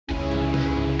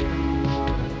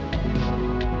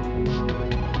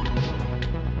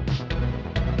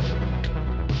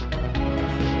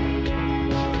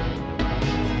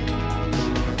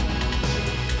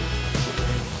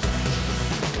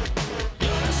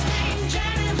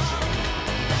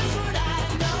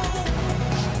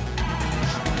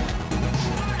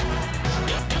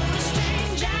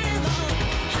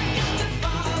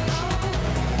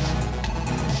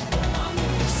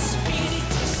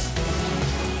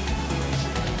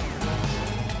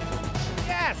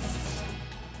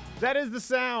That is the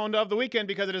sound of the weekend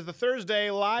because it is the Thursday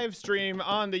live stream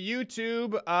on the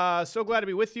YouTube. So glad to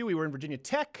be with you. We were in Virginia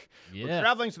Tech. Yes. We're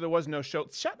traveling, so there was no show.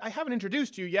 I haven't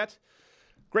introduced you yet.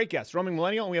 Great guests, roaming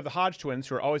Millennial, and we have the Hodge twins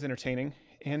who are always entertaining.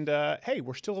 And hey,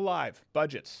 we're still alive.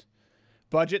 Budgets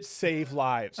save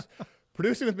lives.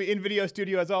 Producing with me in video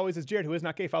studio, as always, is Jared, who is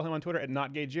not gay. Follow him on Twitter at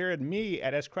NotGayJared. Me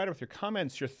at SCrowder with your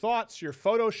comments, your thoughts, your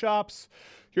photoshops,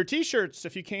 your T-shirts.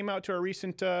 If you came out to our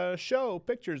recent show,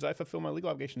 pictures, I fulfill my legal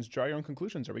obligations. Draw your own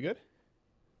conclusions. Are we good?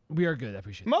 We are good. I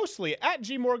appreciate it. Mostly. At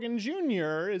G. Morgan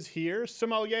Jr. is here.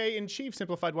 Sommelier-in-Chief,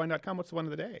 SimplifiedWine.com. What's the one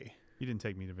of the day? You didn't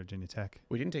take me to Virginia Tech.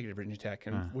 We didn't take you to Virginia Tech,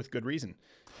 and with good reason.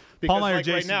 Because Paul Meyer, like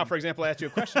right Jason. now, for example, I asked you a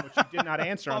question which you did not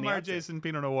answer Paul on the Meyer, outset. Jason,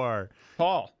 Pinot Noir.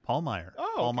 Paul Meyer.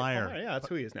 Oh, Paul okay, Meyer. Yeah, that's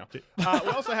who he is now. We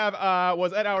also have,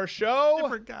 was at our show,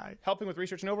 Different guy. helping with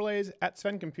research and overlays at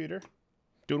Sven Computer.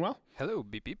 Doing well? Hello,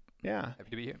 beep beep. Yeah. Happy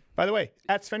to be here. By the way,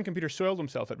 at Sven Computer soiled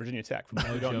himself at Virginia Tech. For those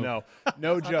who don't know.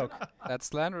 No joke. That's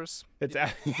slanderous. It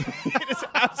is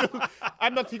absolutely.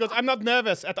 He goes, I'm not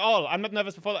nervous at all. I'm not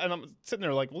nervous before. And I'm sitting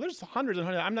there like, well, there's hundreds and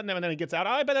hundreds. I'm not nervous. And then he gets out.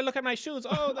 Oh, I better look at my shoes.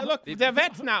 Oh, look, they're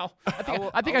wet now.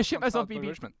 I think I shit myself, Bill BB.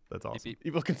 Richmond. That's awesome. Beep, beep.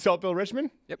 You will consult Bill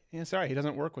Richmond? Yep. Yeah, sorry, he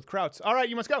doesn't work with Krauts. All right,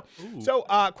 you must go. Ooh. So,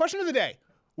 question of the day.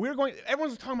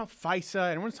 Everyone's talking about FISA,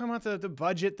 and everyone's talking about the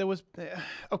budget that was,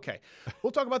 okay.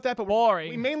 We'll talk about that, but Boring.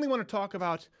 we mainly want to talk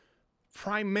about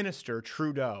Prime Minister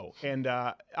Trudeau. And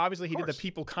obviously he did the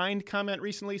people kind comment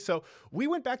recently. So we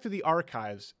went back to the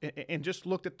archives and just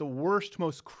looked at the worst,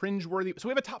 most cringeworthy. So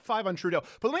we have a top 5 on Trudeau.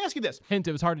 But let me ask you this. Hint,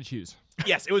 it was hard to choose.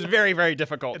 Yes, it was very, very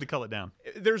difficult. Had to cull it down.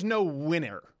 There's no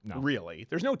winner, really.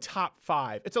 There's no top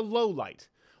 5. It's a low light,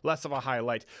 less of a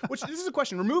highlight. Which, this is a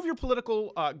question. Remove your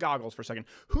political goggles for a second.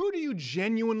 Who do you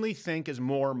genuinely think is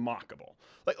more mockable?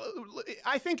 Like,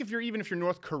 I think if you're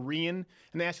North Korean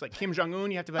and they ask you like Kim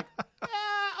Jong-un, you have to be like,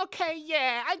 okay,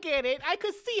 yeah, I get it. I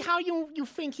could see how you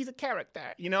think he's a character,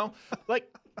 you know?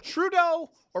 Like Trudeau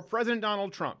or President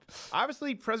Donald Trump.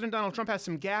 Obviously, President Donald Trump has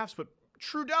some gaffes, but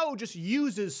Trudeau just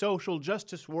uses social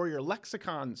justice warrior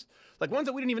lexicons. Like ones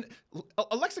that we didn't even,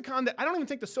 a lexicon that I don't even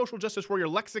think the social justice warrior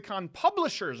lexicon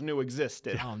publishers knew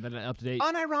existed. Then up to date.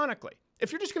 Unironically,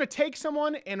 if you're just going to take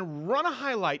someone and run a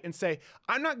highlight and say,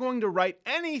 I'm not going to write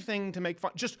anything to make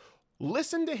fun, just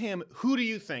listen to him. Who do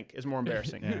you think is more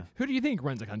embarrassing? Yeah. Who do you think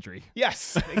runs a country?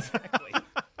 Yes, exactly.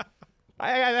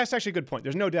 That's actually a good point.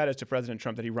 There's no doubt as to President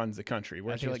Trump that he runs the country.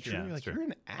 Whereas you're like, yeah, that's true. you're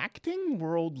an acting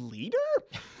world leader?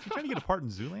 You trying to get a part in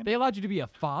Zoolander? They allowed you to be a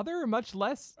father, much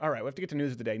less. All right, we have to get to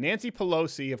news of the day. Nancy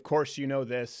Pelosi, of course you know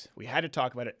this. We had to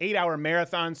talk about it. 8-hour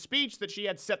marathon speech that she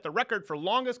had set the record for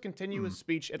longest continuous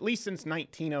speech, at least since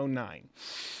 1909.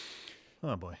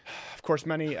 Oh, boy. Of course,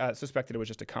 many suspected it was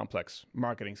just a complex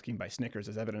marketing scheme by Snickers,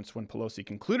 as evidence when Pelosi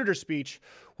concluded her speech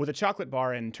with a chocolate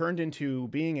bar and turned into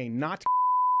being a not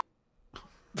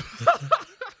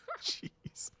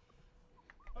Jeez.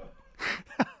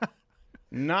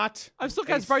 not I'm still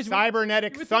kind a of surprised.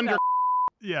 cybernetic you would think thunder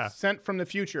Yeah. sent from the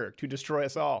future to destroy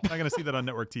us all. Not going to see that on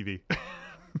network TV.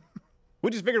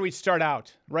 We just figured we'd start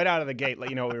out right out of the gate, let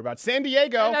you know what we were about. San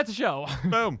Diego. And that's a show.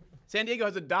 Boom. San Diego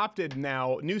has adopted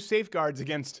now new safeguards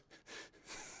against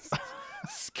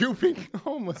scooping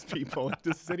homeless people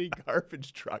into city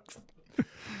garbage trucks.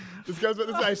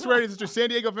 I swear this is true. San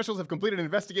Diego officials have completed an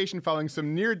investigation following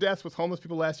some near deaths with homeless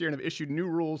people last year and have issued new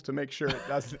rules to make sure it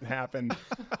doesn't happen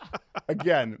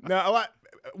again. Now,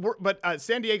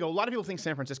 San Diego, a lot of people think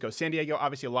San Francisco. San Diego,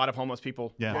 obviously, a lot of homeless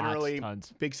people. Yeah. Generally,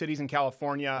 Tons. big cities in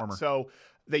California. Warmer. So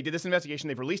they did this investigation.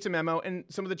 They've released a memo, and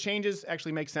some of the changes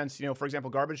actually make sense. You know, for example,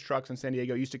 garbage trucks in San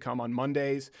Diego used to come on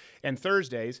Mondays and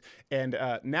Thursdays, and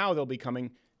now they'll be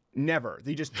coming never.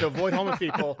 They just to avoid homeless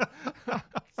people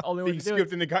being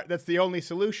scooped in the garbage. That's the only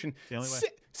solution. The only way.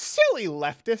 Silly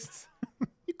leftists.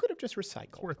 You could have just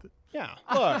recycled. Worth it. Yeah.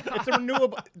 Look, it's a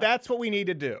renewable. That's what we need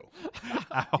to do.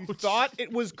 You thought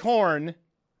it was corn.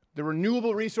 The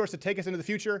renewable resource to take us into the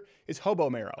future is hobo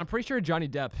marrow. I'm pretty sure Johnny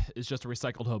Depp is just a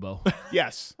recycled hobo.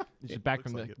 Yes. He's just back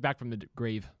from the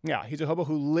grave. Yeah, he's a hobo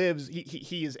who lives.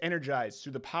 He is energized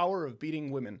through the power of beating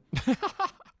women.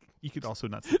 You could also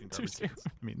not sleep in garbage cans.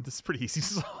 I mean, this is pretty easy to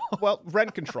solve. Well,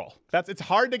 rent control. It's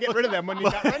hard to get rid of them when you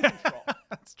got rent control.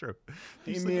 That's true.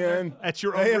 Hey, man, At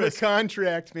your I own have risk. a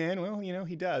contract, man. Well, you know,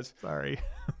 he does. Sorry.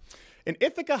 In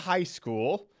Ithaca High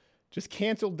School just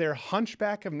canceled their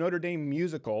Hunchback of Notre Dame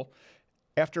musical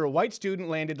after a white student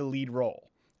landed a lead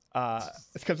role.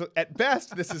 Because at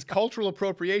best, this is cultural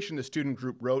appropriation, the student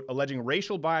group wrote, alleging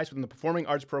racial bias within the performing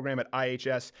arts program at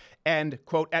IHS. And,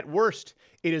 quote, at worst,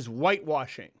 it is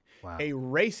whitewashing, a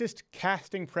racist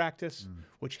casting practice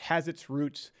which has its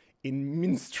roots in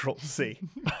minstrelsy.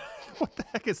 What the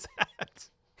heck is that?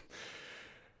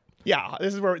 Yeah,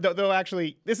 this is where they'll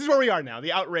actually. This is where we are now.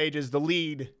 The outrage is the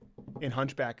lead in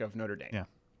Hunchback of Notre Dame. Yeah.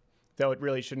 Though it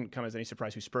really shouldn't come as any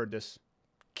surprise who spurred this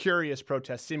curious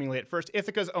protest, seemingly at first.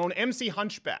 Ithaca's own MC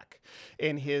Hunchback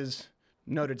and his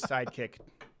noted sidekick,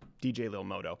 DJ Lil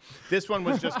Moto. This one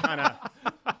was just kind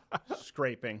of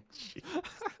scraping.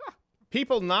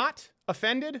 People not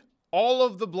offended? All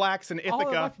of the blacks in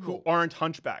Ithaca who aren't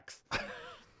hunchbacks.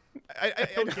 I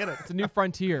don't get it. It's a new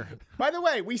frontier. By the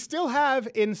way, we still have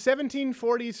in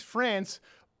 1740s France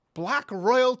black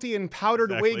royalty in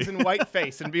powdered wigs and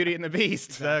whiteface in Beauty and the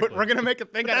Beast. Exactly. But we're going to make a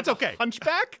thing out That's of okay.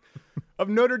 Hunchback of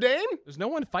Notre Dame? There's no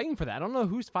one fighting for that. I don't know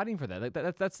who's fighting for that.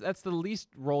 Like, that's the least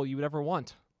role you would ever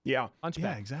want. Yeah.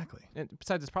 Hunchback. Yeah, exactly. And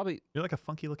besides, it's probably You're like a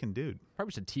funky looking dude.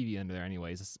 just a TV under there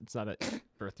anyways. It's not a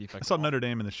birth defect. I saw Notre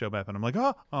Dame in the show map, and I'm like,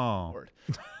 oh. Lord.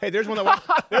 Hey, there's one that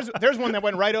went, there's one that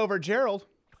went right over Gerald.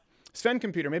 Sven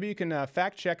Computer, maybe you can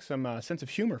fact check some sense of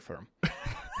humor for him.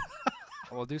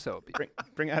 I will do so.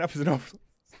 Bring that up as an over.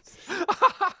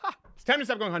 It's time to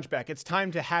stop going hunchback. It's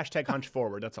time to hashtag hunch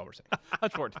forward. That's all we're saying.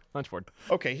 Hunch forward.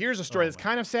 Okay, here's a story that's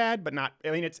kind of sad, but not.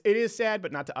 I mean, it is sad,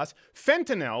 but not to us.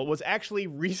 Fentanyl was actually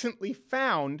recently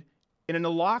found in an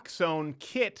naloxone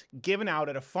kit given out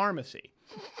at a pharmacy.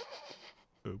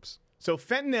 Oops. So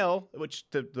fentanyl, which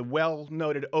the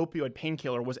well-noted opioid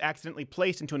painkiller, was accidentally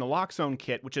placed into a naloxone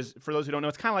kit, which is, for those who don't know,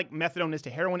 it's kind of like methadone is to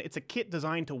heroin. It's a kit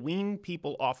designed to wean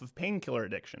people off of painkiller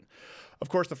addiction. Of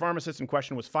course, the pharmacist in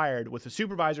question was fired, with the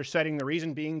supervisor citing the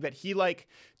reason being that he,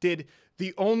 did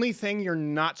the only thing you're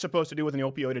not supposed to do with an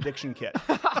opioid addiction kit.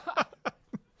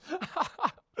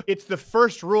 It's the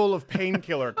first rule of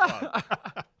Painkiller Club.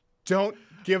 Don't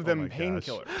give them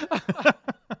painkillers.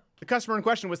 The customer in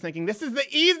question was thinking, this is the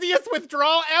easiest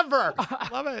withdrawal ever.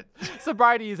 Love it.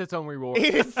 Sobriety is its own reward.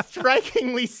 It is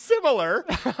strikingly similar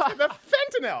to the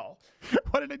fentanyl.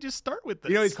 Why did I just start with this?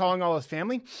 You know, he's calling all his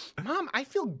family. Mom, I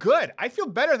feel good. I feel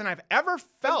better than I've ever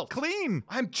felt. Clean.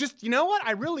 I'm just, you know what?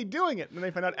 I'm really doing it. And then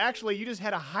they find out, actually, you just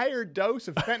had a higher dose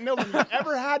of fentanyl than you've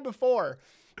ever had before.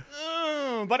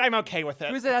 But I'm okay with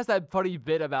it. Who's it has that funny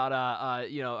bit about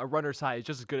a runner's high is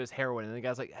just as good as heroin, and the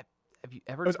guy's like, have you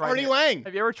ever? It was tried Artie Lang.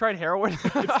 Have you ever tried heroin?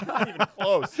 It's not even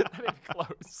close. Not even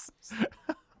close.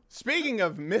 Speaking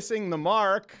of missing the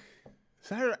mark,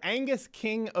 Senator Angus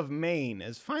King of Maine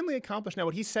has finally accomplished now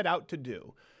what he set out to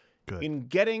do in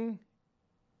getting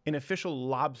an official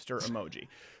lobster emoji.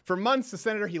 For months, the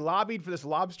senator, he lobbied for this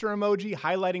lobster emoji,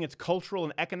 highlighting its cultural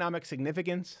and economic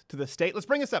significance to the state. Let's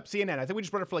bring this up. CNN. I think we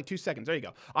just run it for like 2 seconds. There you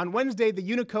go. On Wednesday, the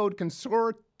Unicode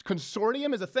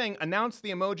Consortium is a thing, announced the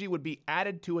emoji would be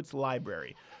added to its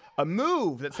library. A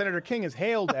move that Senator King has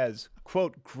hailed as,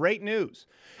 quote, great news.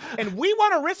 And we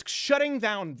want to risk shutting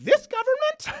down this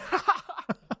government?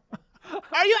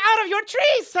 Are you out of your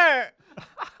tree, sir?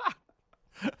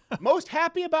 Most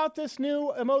happy about this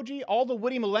new emoji? All the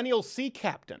witty millennial sea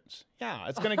captains. Yeah,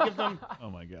 it's going to give them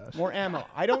Oh my gosh. more ammo.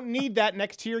 I don't need that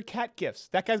next to your cat gifts.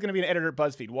 That guy's going to be an editor at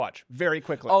BuzzFeed. Watch very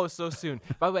quickly. Oh, so soon.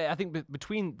 By the way, I think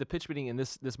between the pitch meeting and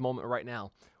this moment right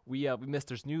now, we missed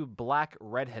there's new black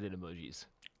redheaded emojis.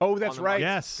 Oh, that's right.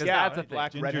 Yes. Yeah, that's a thing.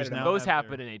 black Gingers redheaded. now Those have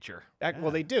happen in nature.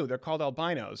 Well, they do. They're called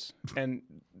albinos, and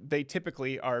they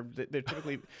typically are. They're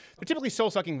typically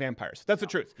soul-sucking vampires. That's the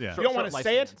truth. Yeah. You don't want to Short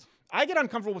say it. lifespans. I get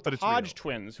uncomfortable with the it's Hodge real.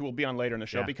 twins, who will be on later in the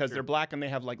show, Yeah, because true. they're black and they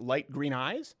have like light green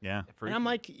eyes. Yeah. And I'm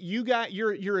like,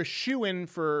 you're a shoo-in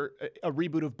for a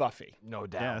reboot of Buffy. No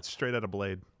doubt. Yeah, it's straight out of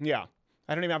Blade. Yeah,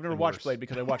 I've never And watched worse. Blade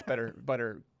because I watch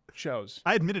better shows.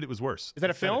 I admitted it was worse. Is that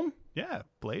a I said it. film? Yeah,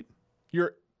 Blade.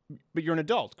 But you're an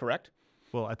adult, correct?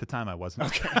 Well, at the time I wasn't.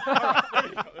 Okay. All right, there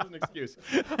you go. There's an excuse.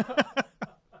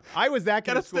 I was that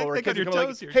kid Gotta at school where think on kids would your go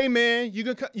toes like, here. hey man, you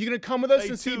gonna come with us Blade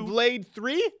and see 2. Blade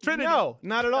 3? Trinity. No,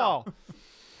 not at all.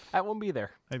 That won't be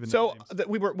there. I even know So names.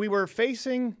 we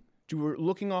were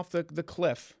looking off the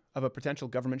cliff of a potential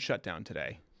government shutdown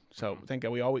today. So thank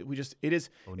God it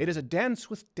is a dance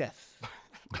with death.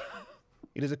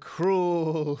 It is a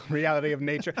cruel reality of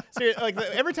nature. So,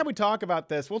 every time we talk about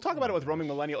this, we'll talk about it with roaming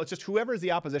millennial. It's just whoever is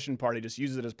the opposition party just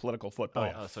uses it as political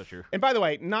football. Oh, so true. And by the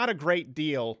way, not a great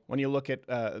deal when you look at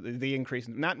the increase.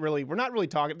 We're not really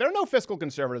talking. There are no fiscal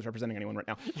conservatives representing anyone right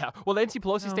now. Yeah. Will Nancy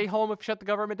Pelosi stay home if shut the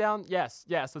government down? Yes.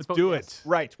 Let's vote do yes. it.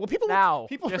 Right. Well, people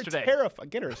were yesterday. terrified.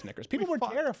 Get her a Snickers. People were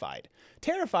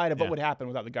terrified of what would happen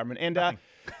without the government. And I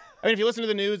mean, if you listen to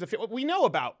the news, we know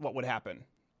about what would happen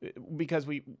because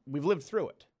we've lived through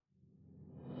it.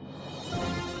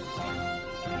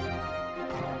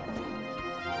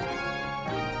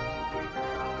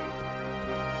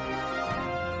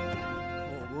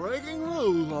 Breaking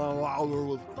news on Louder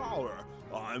with Crowder.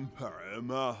 I'm Perry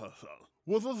Matheson.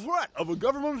 With the threat of a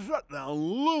government shutdown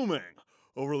looming,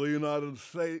 over the United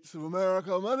States of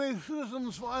America, many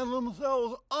citizens find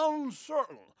themselves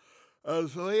uncertain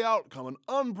as to the outcome and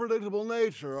unpredictable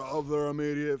nature of their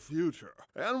immediate future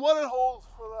and what it holds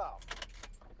for them.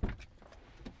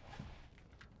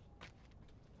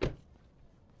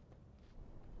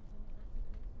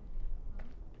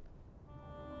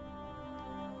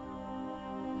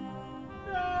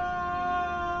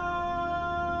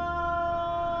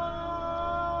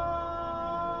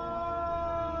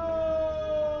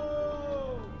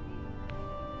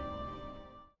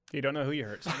 You don't know who you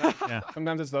hurt. Yeah.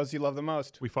 Sometimes it's those you love the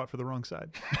most. We fought for the wrong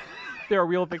side. There are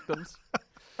real victims.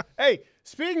 Hey,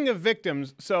 speaking of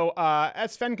victims, so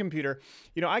at Sven Computer,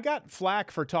 I got flack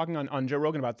for talking on Joe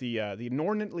Rogan about the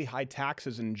inordinately high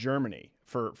taxes in Germany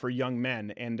for young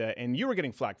men, and you were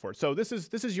getting flack for it. So this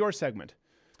is your segment.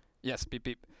 Yes, beep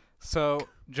beep. So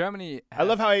Germany. I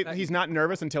love how he's not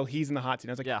nervous until he's in the hot seat.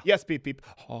 I was like, Yeah. Yes, beep beep.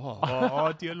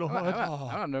 Oh, Dear Lord. I'm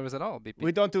not nervous at all. Beep beep.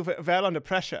 we don't do well under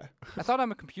pressure I thought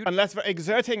I'm a computer. unless we're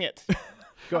exerting it.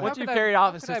 Go ahead. Once you've carried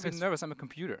out a How could I be successful, nervous? I'm a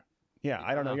computer. Yeah,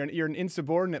 I don't know. You're an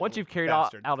insubordinate. once you've little carried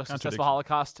bastard. out a successful Contradiction.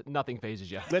 Holocaust, nothing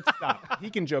phases you. Let's stop.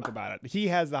 He can joke about it. He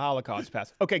has the Holocaust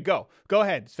pass. Okay, go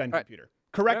ahead, Sven Right. Computer.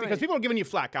 Correct, Germany- because people are giving you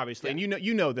flack, obviously, Yeah. and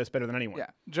you know this better than anyone. Yeah,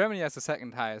 Germany has the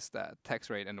second highest tax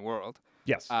rate in the world.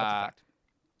 Yes, that's a fact.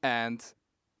 And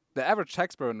the average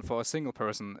tax burden for a single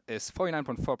person is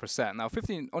 49.4%. Now,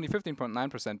 only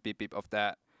 15.9% beep beep of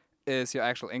that is your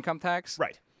actual income tax.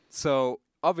 Right. So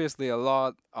obviously, a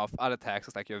lot of other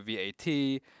taxes like your VAT,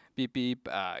 beep beep,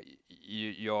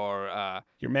 your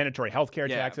Your mandatory healthcare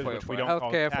yeah, taxes, for which your, we for your don't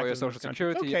call healthcare, taxes for your in social this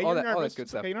country. security, Okay, all you're that nervous. good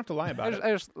It's stuff. okay, you don't have to lie about it.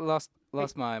 I just lost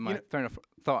my train of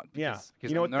thought. Yeah. Because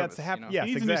You know I'm what? That's nervous, happened. you know?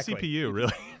 Yes, He's exactly. a new CPU,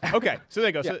 really. Okay, so there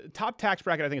you go. Yeah. So top tax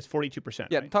bracket, I think, is 42%.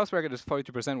 Yeah, right? the tax bracket is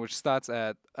 42%, which starts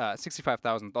at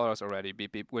 $65,000 already,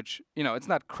 beep beep, which, it's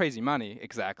not crazy money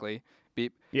exactly,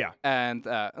 beep. Yeah. And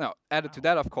no, added to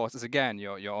that, of course, is again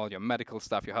your all your medical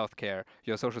stuff, your healthcare,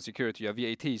 your social security, your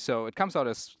VAT. So it comes out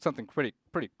as something pretty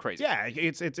crazy. Yeah,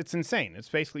 it's insane. It's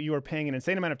basically you are paying an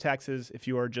insane amount of taxes if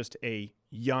you are just a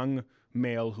young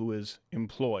male who is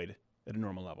employed at a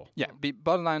normal level. Yeah.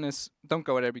 Bottom line is, don't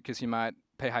go there because you might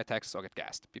pay high taxes or get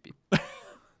gassed. Beep beep.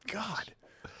 God.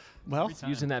 Well,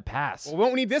 Using that pass. we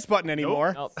won't need this button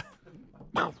anymore.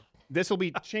 Nope. This will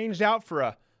be changed out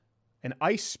for an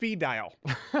ice speed dial.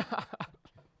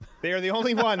 They are the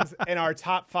only ones in our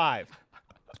top 5.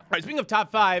 All right, speaking of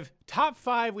top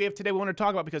five we have today we want to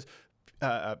talk about because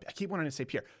I keep wanting to say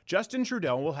Pierre. Justin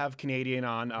Trudeau, we'll have Canadian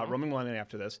on, roaming Millennial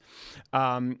after this,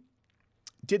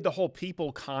 did the whole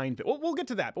people kind bit. We'll get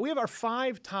to that, but we have our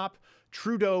 5 top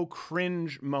Trudeau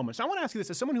cringe moments. I want to ask you this,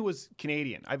 as someone who was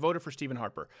Canadian, I voted for Stephen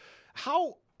Harper.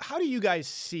 How do you guys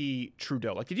see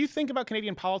Trudeau? Like, did you think about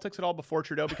Canadian politics at all before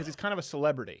Trudeau? Because he's kind of a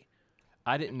celebrity.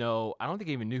 I didn't know. I don't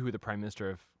think I even knew who the Prime Minister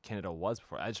of Canada was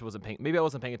before. I just wasn't paying. Maybe I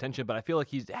wasn't paying attention, but I feel like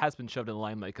he has been shoved in the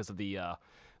limelight because of the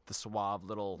suave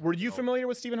little. Were you familiar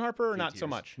with Stephen Harper or not so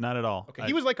much? Not at all. Okay,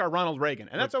 he was like our Ronald Reagan.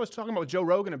 And that's what I was talking about with Joe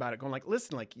Rogan about it, going like,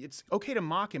 listen, like, it's okay to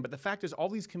mock him, but the fact is all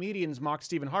these comedians mocked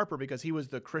Stephen Harper because he was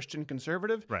the Christian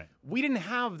conservative. Right. We didn't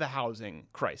have the housing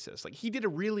crisis. Like,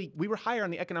 we were higher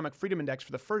on the Economic Freedom Index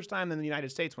for the first time in the United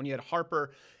States when you had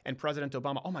Harper and President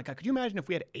Obama. Oh my God, could you imagine if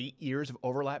we had 8 years of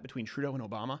overlap between Trudeau and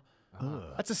Obama?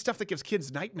 That's the stuff that gives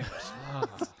kids nightmares.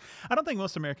 I don't think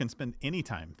most Americans spend any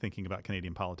time thinking about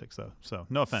Canadian politics, though. So,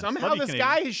 no offense. Somehow Love you, this Canadian.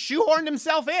 guy has shoehorned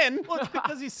himself in. Well, it's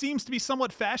because he seems to be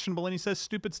somewhat fashionable and he says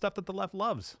stupid stuff that the left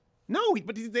loves. No,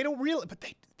 but they don't realize. But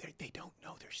they don't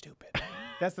know they're stupid.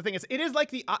 That's the thing. It is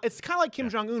like it's kind of like Kim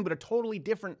Jong-un, but a totally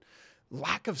different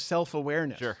lack of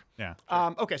self-awareness. Sure. Yeah.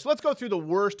 Okay, so let's go through the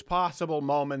worst possible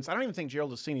moments. I don't even think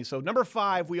Gerald has seen these. So number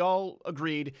 5, we all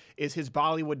agreed, is his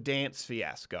Bollywood dance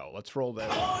fiasco. Let's roll that.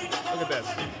 Look at this.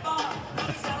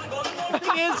 The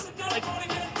thing is, like,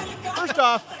 first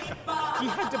off, he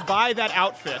had to buy that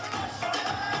outfit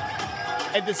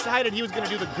and decided he was going to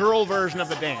do the girl version of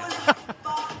the dance.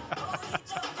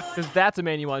 Because that's a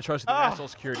man you want to trust with the national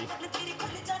security.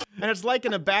 And it's like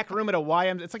in a back room at a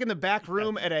YM. It's like in the back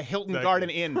room at a Hilton Exactly. Garden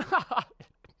Inn.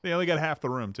 They only got half the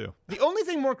room, too. The only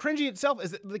thing more cringy itself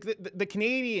is that the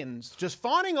Canadians just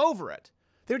fawning over it.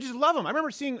 They just love him. I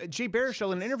remember seeing Jay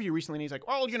Baruchel in an interview recently, and he's like,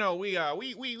 "Well, you know, we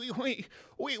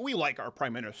like our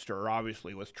prime minister,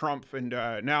 obviously, with Trump, and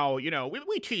now, you know,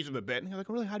 we tease him a bit." And he's like,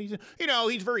 "Really? How do you? You know,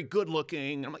 he's very good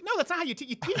looking." And I'm like, "No, that's not how you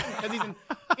tease him because he's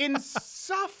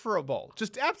insufferable,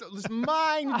 just absolutely, just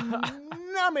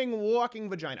mind-numbing walking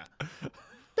vagina.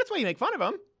 That's why you make fun of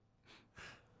him."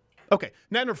 Okay,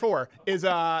 number 4 is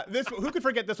this. Who could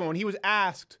forget this one? When he was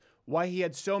asked why he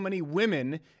had so many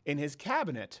women in his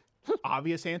cabinet,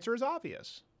 obvious answer is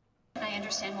obvious. I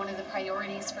understand one of the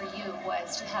priorities for you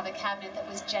was to have a cabinet that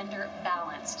was gender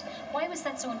balanced. Why was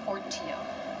that so important to you?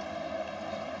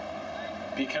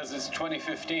 Because it's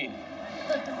 2015.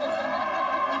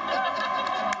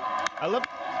 I love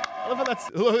how that's.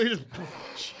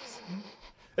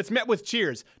 It's met with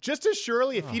cheers. Just as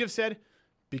surely, if he'd have said,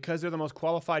 because they're the most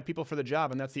qualified people for the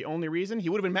job, and that's the only reason, he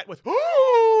would have been met with,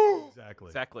 oh!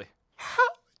 Exactly. How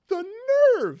the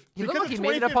nerve! He looked like he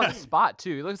made it up on the spot,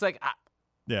 too. He looks like,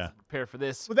 prepare for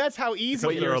this. Well, that's how easy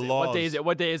Because it there is. are laws. What day is it?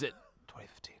 What day is it?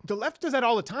 2015. The left does that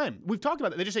all the time. We've talked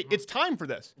about that. They just say, it's time for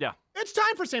this. Yeah. It's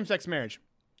time for same-sex marriage.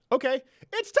 Okay.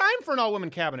 It's time for an all-women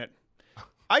cabinet.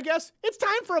 I guess it's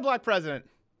time for a black president.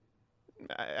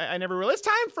 I never realized. It's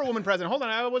time for a woman president. Hold on.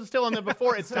 I was still on the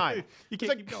before it's time. You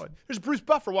can't keep going. There's Bruce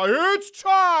Buffer. Why? It's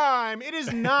time. It is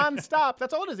nonstop.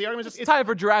 That's all it is. The argument is It's time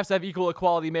for giraffes to have equal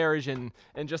equality marriage and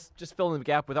just fill in the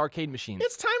gap with arcade machines.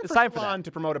 It's time for Salon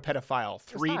to promote a pedophile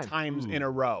three times in a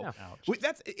row.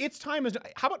 Yeah. It's time.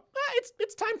 How about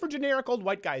it's time for generic old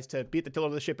white guys to be at the tiller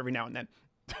of the ship every now and then.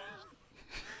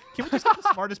 Can we just have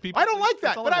the smartest people? I don't like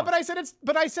That's that, all but I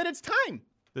want. said it's time.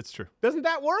 That's true. Doesn't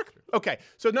that work? Okay,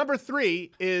 so number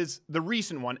 3 is the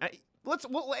recent one.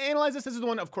 We'll analyze this. This is the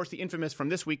one, of course, the infamous from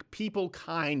this week, people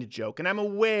kind joke. And I'm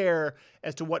aware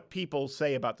as to what people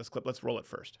say about this clip. Let's roll it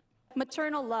first.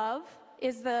 Maternal love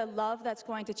is the love that's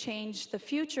going to change the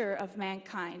future of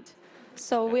mankind.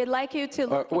 So we'd like you to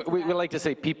look into We that. like to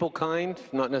say people kind,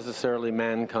 not necessarily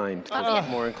mankind. It's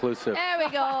more inclusive. There we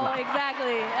go,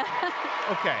 exactly.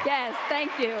 Okay. Yes,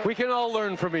 thank you. We can all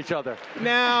learn from each other.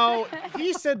 Now,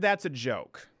 he said that's a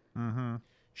joke.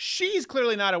 She's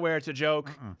clearly not aware it's a joke.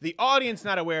 The audience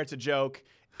not aware it's a joke.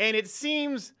 And it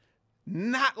seems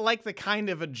not like the kind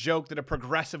of a joke that a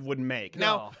progressive would make.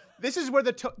 Now, this is where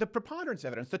the preponderance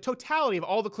evidence, the totality of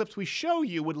all the clips we show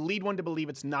you would lead one to believe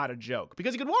it's not a joke.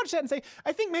 Because you could watch that and say,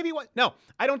 I think maybe what... No,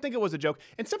 I don't think it was a joke.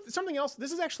 And something else,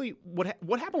 this is actually what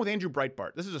happened with Andrew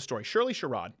Breitbart. This is a story. Shirley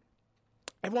Sherrod.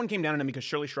 Everyone came down on him because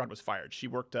Shirley Sherrod was fired. She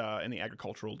worked in the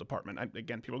agricultural department.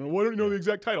 Again, people are going, why don't you know the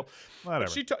exact title? Whatever.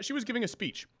 She was giving a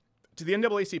speech to the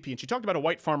NAACP, and she talked about a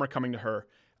white farmer coming to her,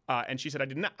 and she said,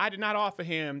 I did not offer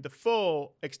him the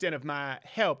full extent of my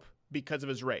help because of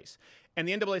his race. And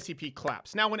the NAACP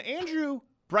claps. Now, when Andrew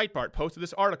Breitbart posted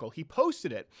this article, he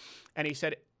posted it, and he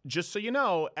said, just so you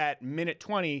know, at minute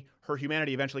 20, her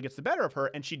humanity eventually gets the better of her,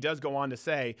 and she does go on to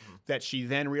say that she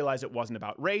then realized it wasn't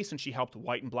about race, and she helped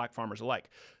white and black farmers alike.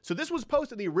 So this was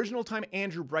posted the original time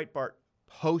Andrew Breitbart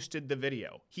posted the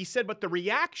video. He said, but the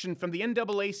reaction from the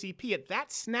NAACP at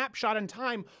that snapshot in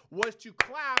time was to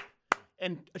clap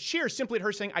and cheer simply at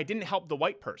her saying, I didn't help the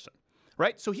white person.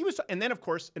 Right? So he was, and then of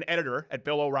course, an editor at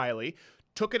Bill O'Reilly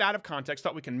took it out of context,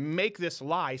 thought we can make this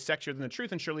lie sexier than the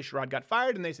truth, and Shirley Sherrod got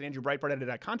fired, and they said Andrew Breitbart edited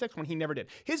out of context when he never did.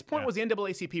 His point was the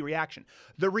NAACP reaction.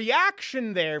 The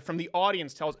reaction there from the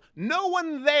audience tells no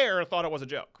one there thought it was a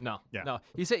joke. No.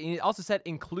 He also said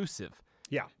inclusive.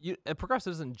 Yeah.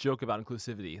 Progressive doesn't joke about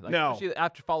inclusivity. Like, No.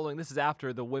 especially this is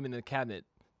after the women in the cabinet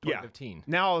 2015.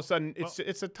 Now all of a sudden,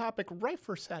 it's a topic rife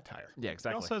for satire. Yeah, It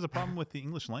exactly. also has a problem with the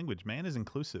English language. Man is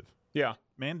inclusive. Yeah.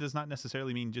 Man does not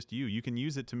necessarily mean just you. You can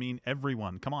use it to mean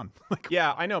everyone. Come on.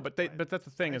 Yeah, I know, but that's the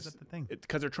thing. is that the thing?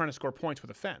 Because they're trying to score points with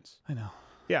offense. I know.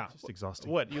 Yeah. Just exhausting.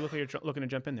 What? You look like you're looking to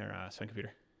jump in there, Sven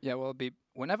Computer. Yeah, well,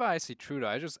 whenever I see Trudeau,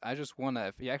 I just wonder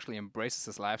if he actually embraces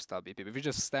his lifestyle. If he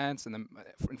just stands in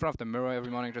front of the mirror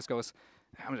every morning and just goes,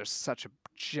 I'm just such a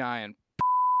giant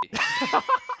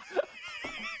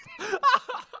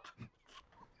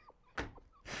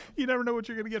You never know what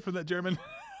you're going to get from that German.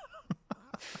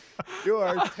 You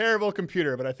are a terrible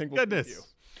computer, but I think we'll keep you.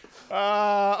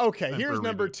 Okay, here's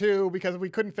number 2, because we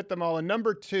couldn't fit them all in.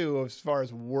 Number 2, as far as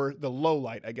the low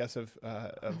light, I guess, of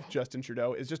Justin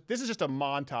Trudeau, this is just a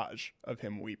montage of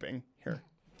him weeping. Here.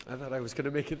 I thought I was going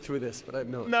to make it through this, but I'm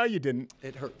not. No, you didn't.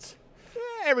 It hurts.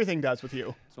 Everything does with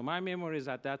you. So my memories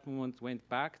at that moment went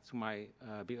back to my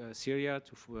Syria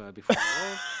before the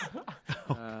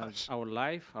war, our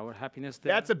life, our happiness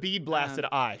there. That's a bead-blasted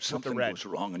eye. Something goes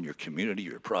wrong in your community,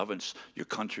 your province, your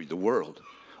country, the world.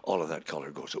 All of that color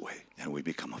goes away, and we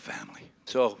become a family.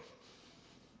 So,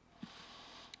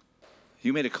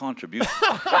 you made a contribution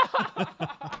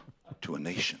to a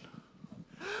nation.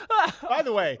 By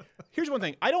the way, here's one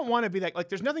thing. I don't want to be that, like,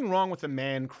 there's nothing wrong with a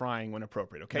man crying when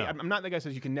appropriate, okay? No. I'm not the guy who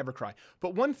says you can never cry.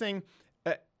 But one thing,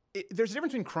 there's a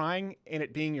difference between crying and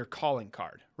it being your calling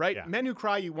card, right? Yeah. Men who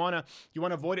cry, you wanna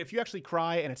avoid it. If you actually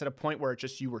cry and it's at a point where it's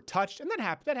just you were touched, and that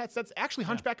happened. That's actually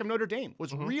Hunchback of Notre Dame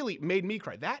was really made me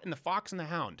cry. That and The Fox and the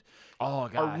Hound Oh,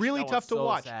 gosh, are really that tough one's to so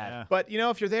watch. sad. Yeah. But,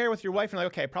 if you're there with your wife and you're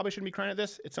like, okay, I probably shouldn't be crying at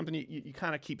this, it's something you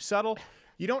kind of keep subtle.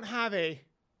 You don't have a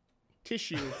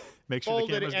tissue Make sure the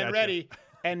folded camera's and got ready, you.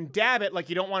 and dab it like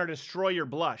you don't want to destroy your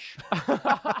blush.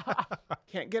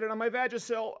 Can't get it on my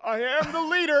Vagisil. I am the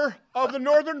leader of the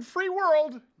Northern Free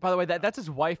World. By the way, that's his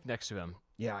wife next to him.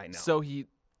 Yeah, I know. So he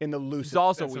in the loosest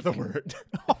also sense of the word.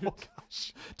 Oh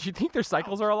gosh. Do you think their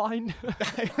cycles are aligned?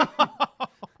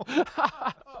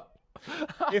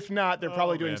 If not, they're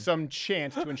probably doing man. some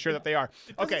chant to ensure that they are.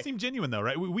 It doesn't seem genuine though,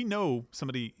 right? We know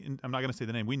somebody. I'm not going to say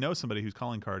the name. We know somebody whose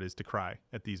calling card is to cry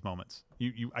at these moments.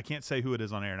 I can't say who it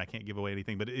is on air, and I can't give away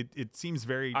anything. But it seems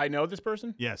very. I know this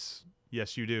person.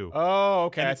 Yes, you do. Oh,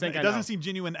 okay. And I think it I doesn't know. seem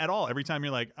genuine at all. Every time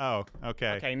you're like, oh,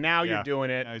 okay. Okay, now you're doing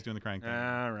it. Now he's doing the crying thing.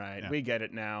 All right, Yeah. we get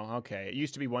it now. Okay, it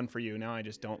used to be one for you. Now I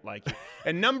just don't like you.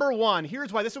 And number one,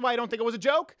 here's why. This is why I don't think it was a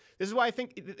joke. This is why I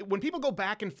think when people go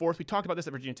back and forth, we talked about this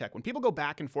at Virginia Tech. When people go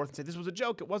back and forth and say this was a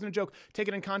joke, it wasn't a joke, take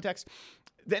it in context,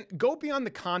 then go beyond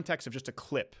the context of just a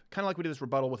clip. Kind of like we did this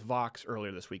rebuttal with Vox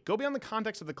earlier this week. Go beyond the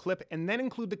context of the clip and then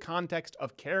include the context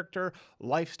of character,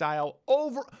 lifestyle,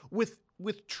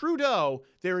 with Trudeau,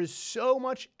 there is so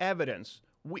much evidence.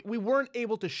 We weren't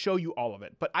able to show you all of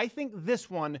it, but I think this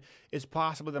one is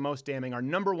possibly the most damning. Our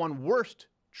number one worst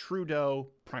Trudeau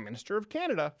Prime Minister of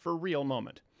Canada for real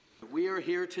moment. We are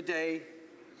here today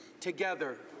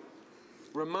together,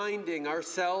 reminding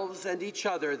ourselves and each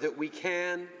other that we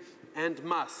can and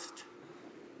must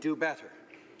do better.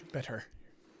 Better.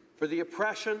 For the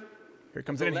oppression, Here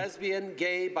comes the in. lesbian,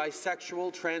 gay,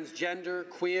 bisexual, transgender,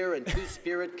 queer, and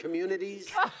two-spirit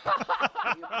communities,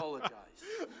 we apologize.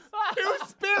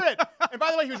 Two-spirit! And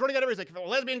by the way, he was running out of words like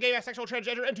lesbian, gay, bisexual,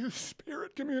 transgender, and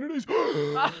two-spirit communities.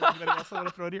 Anybody else want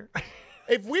to throw it here?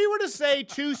 If we were to say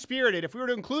two-spirited, if we were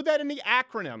to include that in the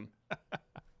acronym,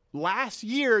 last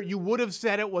year you would have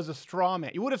said it was a straw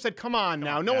man. You would have said, come on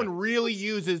now. No one really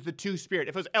uses the two-spirit.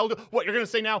 If it was what you're going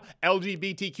to say now?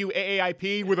 LGBTQ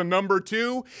AAIP with a number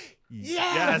 2?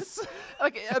 Yes.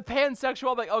 Like a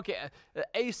pansexual, like, okay,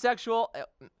 asexual,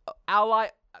 ally.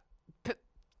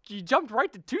 You jumped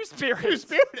right to two-spirited.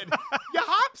 Two-spirited. You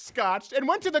hopscotched and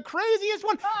went to the craziest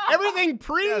one. Everything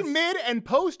pre, mid, and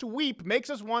post-weep makes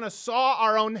us want to saw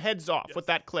our own heads off with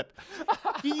that clip.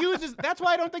 That's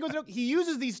why I don't think it was a joke. He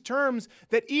uses these terms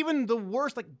that even the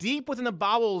worst, like deep within the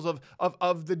bowels of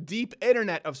the deep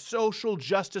internet of social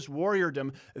justice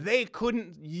warriordom, they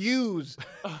couldn't use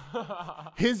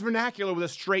his vernacular with a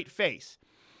straight face.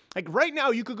 Like right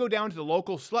now, you could go down to the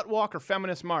local slut walk or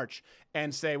feminist march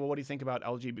and say, well, what do you think about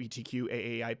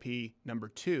LGBTQ AAIP number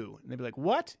 2? And they'd be like,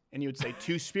 what? And you would say,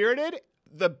 two-spirited?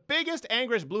 The biggest,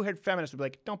 angriest, blue-haired feminist would be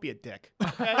like, don't be a dick.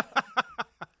 Okay?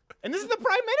 And this is the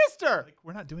Prime Minister. Like,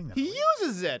 we're not doing that. He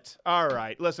uses it. All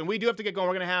right. Listen, we do have to get going.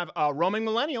 We're going to have roaming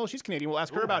Millennial. She's Canadian. We'll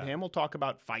ask her about him. We'll talk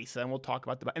about FISA, and we'll talk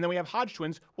about and then we have Hodge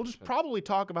twins. We'll just probably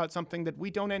talk about something that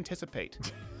we don't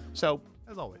anticipate. So,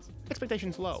 as always,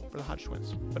 expectations low for the Hodge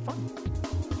twins, but fun.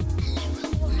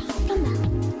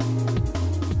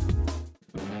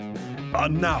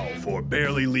 And now for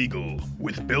Barely Legal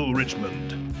with Bill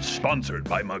Richmond, sponsored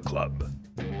by Mug Club.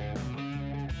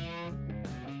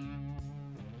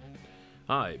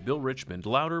 Hi, Bill Richmond,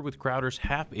 Louder with Crowder's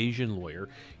half-Asian lawyer,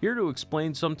 here to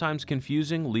explain sometimes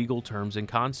confusing legal terms and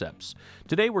concepts.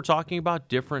 Today we're talking about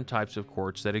different types of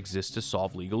courts that exist to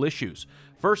solve legal issues.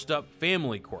 First up,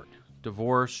 family court.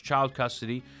 Divorce, child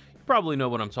custody. You probably know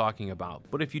what I'm talking about,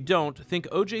 but if you don't, think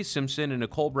O.J. Simpson and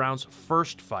Nicole Brown's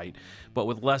first fight, but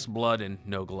with less blood and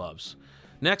no gloves.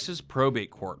 Next is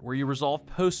probate court, where you resolve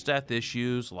post-death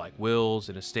issues like wills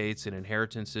and estates and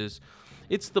inheritances.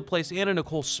 It's the place Anna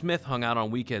Nicole Smith hung out on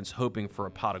weekends hoping for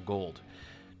a pot of gold.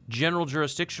 General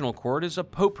jurisdictional court is a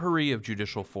potpourri of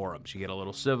judicial forums. You get a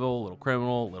little civil, a little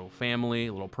criminal, a little family,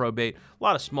 a little probate. A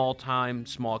lot of small-time,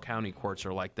 small county courts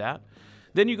are like that.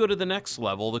 Then you go to the next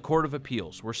level, the Court of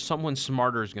Appeals, where someone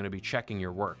smarter is going to be checking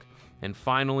your work. And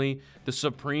finally, the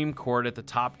Supreme Court at the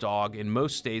top dog in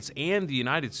most states and the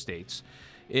United States.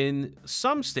 In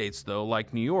some states, though,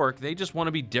 like New York, they just want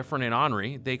to be different and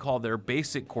ornery. They call their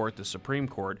basic court the Supreme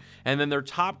Court, and then their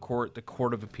top court the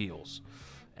Court of Appeals.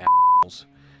 Assholes.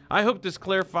 I hope this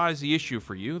clarifies the issue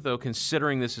for you, though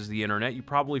considering this is the internet, you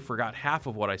probably forgot half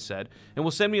of what I said, and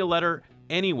will send me a letter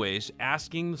anyways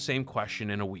asking the same question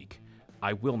in a week.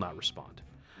 I will not respond.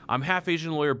 I'm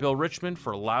half-Asian lawyer Bill Richmond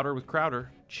for Louder with Crowder.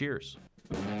 Cheers.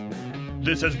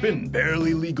 This has been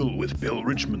Barely Legal with Bill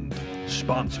Richmond,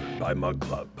 sponsored by Mug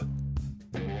Club.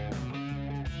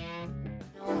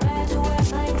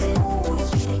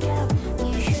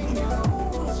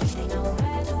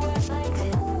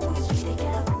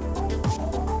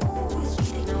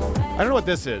 I don't know what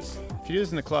this is. If you do this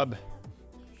in the club,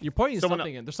 you're pointing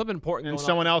something in. There's something important and going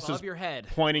someone on else above is your head.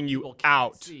 pointing you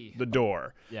out the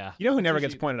door. Yeah. You know who never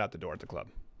gets pointed out the door at the club?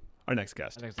 our next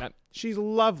guest. I think that- She's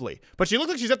lovely, but she looks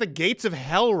like she's at the gates of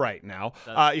hell right now.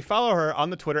 You follow her on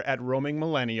the Twitter at Roaming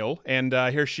Millennial, and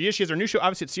here she is. She has her new show,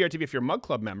 obviously, at CRTV. If you're a Mug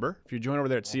Club member, if you join over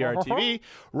there at CRTV,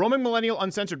 Roaming Millennial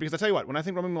Uncensored. Because I tell you what, when I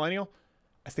think Roaming Millennial,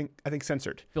 I think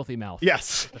censored. Filthy mouth.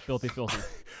 Yes. The filthy.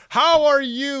 How are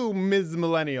you, Ms.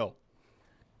 Millennial?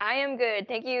 I am good.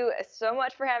 Thank you so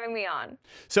much for having me on.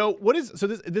 So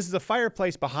this is a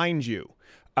fireplace behind you.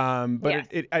 But Yes.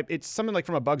 it's something like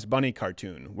from a Bugs Bunny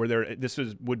cartoon where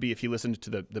would be if he listened to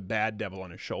the bad devil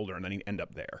on his shoulder and then he'd end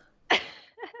up there.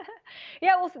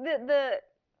 Yeah, well, the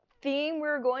theme we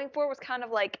were going for was kind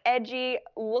of like edgy,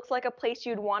 looks like a place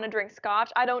you'd want to drink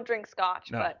scotch. I don't drink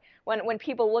scotch, No. but when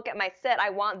people look at my set, I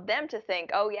want them to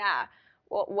think, oh yeah,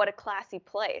 well, what a classy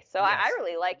place. So I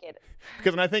really like it.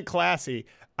 Because when I think classy,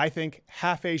 I think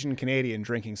half Asian Canadian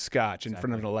drinking scotch in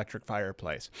front of an electric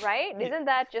fireplace. Right? Isn't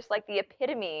that just like the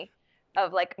epitome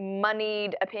of like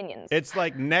moneyed opinions? It's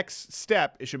like next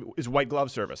step is white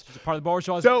glove service. It's part of the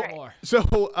bourgeois.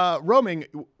 Roaming,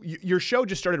 your show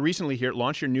just started recently here. It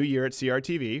launched your new year at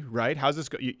CRTV, right? How's this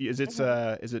go? Is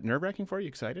it nerve-wracking for you?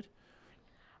 Excited?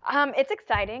 It's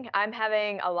exciting. I'm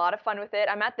having a lot of fun with it.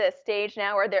 I'm at the stage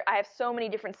now where I have so many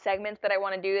different segments that I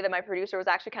want to do that my producer was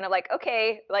actually kind of like,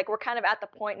 okay, like we're kind of at the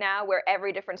point now where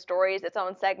every different story is its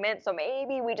own segment. So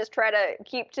maybe we just try to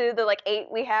keep to the like 8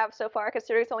 we have so far,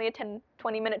 considering it's only a 10,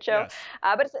 20-minute show. Yes.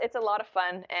 But it's a lot of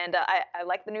fun, and I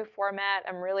like the new format.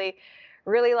 I'm really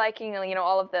liking,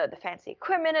 all of the fancy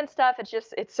equipment and stuff.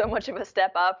 It's so much of a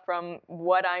step up from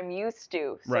what I'm used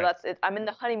to. So Right. I'm in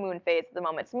the honeymoon phase at the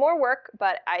moment. It's more work,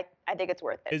 but I think it's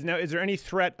worth it. Is there any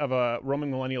threat of a Roaming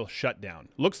Millennial shutdown?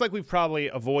 Looks like we've probably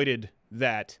avoided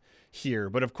that here,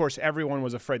 but of course everyone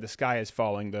was afraid the sky is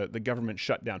falling, the government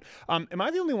shutdown. Am I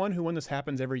the only one who, when this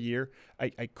happens every year,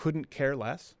 I couldn't care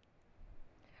less?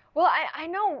 Well, I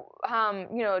know,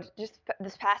 just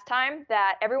this past time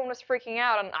that everyone was freaking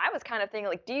out, and I was kind of thinking,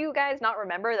 like, do you guys not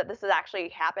remember that this has actually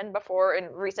happened before in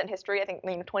recent history? I think,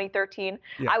 2013.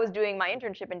 Yeah. I was doing my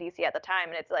internship in DC at the time,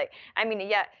 and it's like, I mean,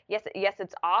 yes,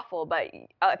 it's awful, but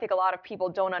I think a lot of people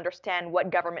don't understand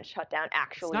what government shutdown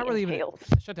actually It's not really entails.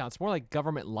 even a shutdown. It's more like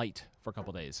government light for a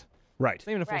couple days. Right. It's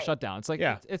not even a full Right. shutdown. It's like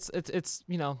it's just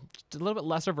a little bit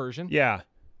lesser version. Yeah.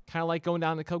 Kind of like going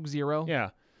down to Coke Zero.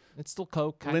 Yeah. It's still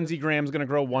Coke. kind Lindsey of. Graham's going to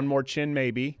grow one more chin,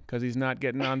 maybe, because he's not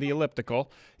getting on the elliptical.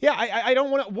 Yeah, I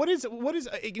don't want to. What is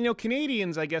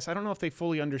Canadians? I guess I don't know if they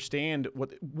fully understand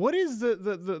what is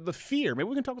the fear. Maybe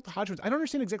we can talk with the Hodge. I don't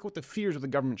understand exactly what the fears of the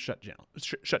government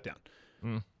shutdown.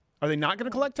 Are they not going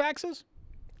to collect taxes?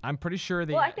 I'm pretty sure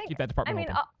they Well, I think, keep that department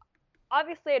open.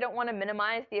 Obviously, I don't want to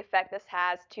minimize the effect this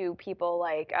has to people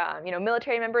like,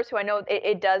 military members who I know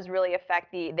it does really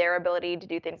affect their ability to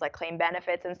do things like claim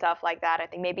benefits and stuff like that. I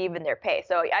think maybe even their pay.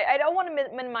 So I don't want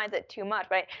to minimize it too much.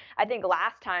 But I think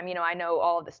last time, I know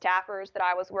all of the staffers that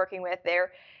I was working with,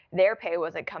 their pay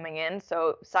wasn't coming in,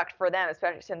 so sucked for them,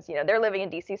 especially since they're living in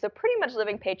DC, so pretty much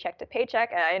living paycheck to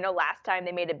paycheck. I know last time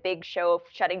they made a big show of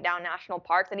shutting down national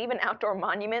parks and even outdoor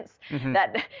monuments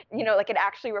that it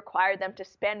actually required them to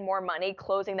spend more money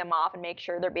closing them off and make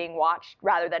sure they're being watched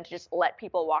rather than to just let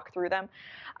people walk through them.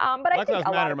 But Black I think Lives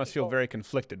a lot Matter of must people, feel very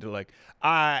conflicted. They're like,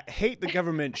 I hate the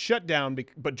government shutdown,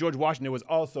 but George Washington was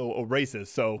also a racist,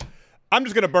 so I'm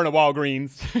just going to burn a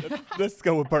Walgreens. Let's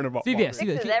go with burn a Walgreens.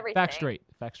 CVS. Fact straight.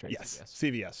 Yes,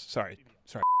 CVS. Sorry.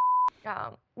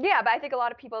 Yeah, but I think a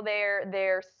lot of people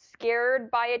they're scared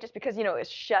by it just because it's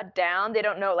shut down. They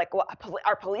don't know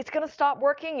are police going to stop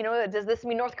working? Does this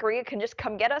mean North Korea can just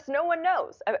come get us? No one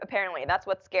knows. Apparently, that's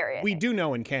what's scary. I We think. do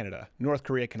know in Canada, North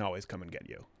Korea can always come and get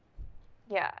you.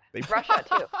 Yeah, Russia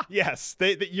too. Yes,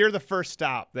 you're the first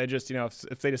stop. They just,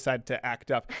 if they decide to act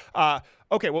up.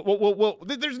 Okay, well,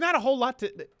 there's not a whole lot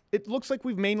to. It looks like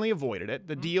we've mainly avoided it.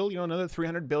 The deal, another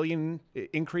 $300 billion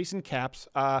increase in caps.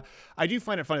 I do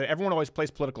find it funny that everyone always plays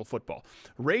political football.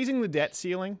 Raising the debt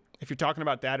ceiling, if you're talking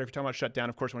about that, or if you're talking about shutdown,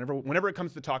 of course, whenever it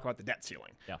comes to talk about the debt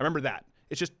ceiling, I remember that.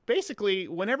 It's just basically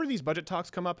whenever these budget talks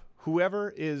come up,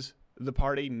 whoever is the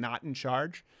party not in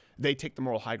charge, they take the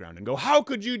moral high ground and go, how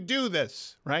could you do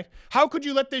this, right? How could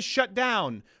you let this shut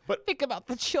down? But think about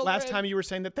the children. Last time you were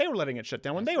saying that they were letting it shut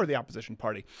down when they were the opposition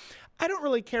party. I don't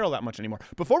really care all that much anymore.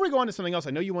 Before we go on to something else,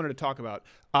 I know you wanted to talk about,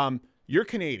 you're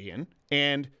Canadian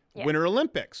and Winter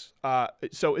Olympics.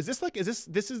 So is this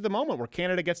the moment where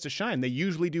Canada gets to shine? They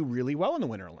usually do really well in the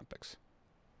Winter Olympics.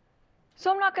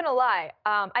 So I'm not gonna lie.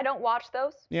 I don't watch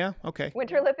those. Yeah. Okay.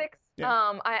 Winter Olympics.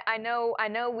 Yeah. I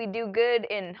know we do good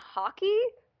in hockey. ?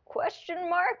 But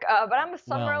I'm a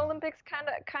Summer Olympics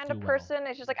kind of person.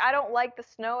 It's just like I don't like the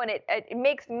snow, and it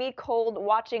makes me cold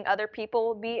watching other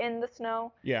people be in the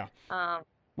snow. Yeah.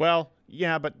 Well,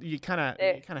 yeah, but you kind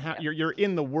of you're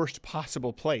in the worst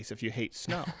possible place if you hate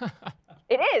snow.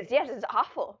 It is. Yes, it's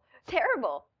awful.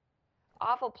 Terrible.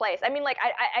 Awful place. I mean, like,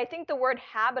 I think the word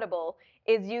habitable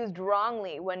is used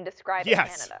wrongly when describing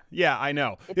Canada. Yeah, I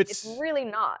know. It's really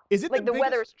not. Is it like the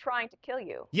weather is trying to kill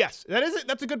you? Yes, that is it.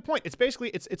 That's a good point. It's basically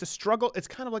it's a struggle. It's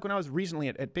kind of like when I was recently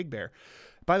at Big Bear.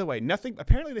 By the way,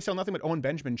 apparently they sell nothing but Owen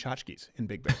Benjamin tchotchkes in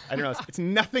Big Bear. I didn't realize it's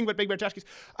nothing but Big Bear tchotchkes.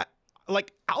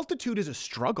 Like, altitude is a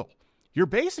struggle. You're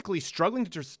basically struggling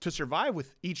to survive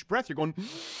with each breath. You're going,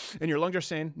 and your lungs are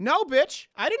saying, "No, bitch,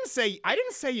 I didn't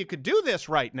say you could do this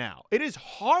right now." It is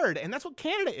hard, and that's what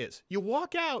Canada is. You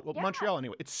walk out, Montreal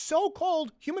anyway. It's so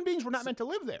cold. Human beings were not meant to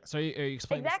live there. So are you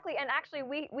explaining exactly? And actually,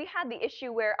 we had the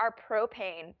issue where our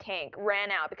propane tank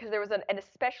ran out because there was an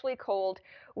especially cold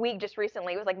week just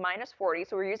recently. It was like -40,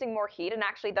 so we were using more heat, and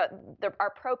actually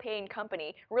our propane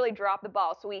company really dropped the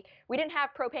ball. So we didn't have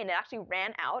propane. It actually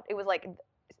ran out. It was like.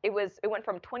 It went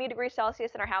from 20 degrees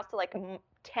Celsius in our house to like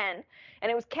 10,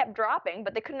 and it was kept dropping,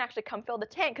 but they couldn't actually come fill the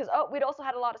tank because we'd also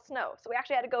had a lot of snow, so we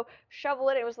actually had to go shovel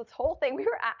it. It was this whole thing.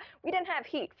 We didn't have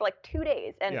heat for like 2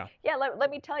 days, and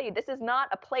let me tell you, this is not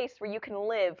a place where you can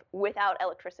live without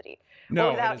electricity. No,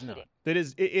 or without it is heating.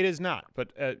 not. It is not.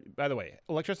 But by the way,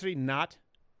 electricity not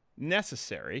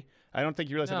necessary. I don't think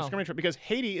you realize how discriminatory, because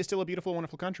Haiti is still a beautiful,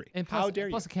 wonderful country. And plus, how dare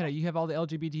you? Plus, in Canada, you have all the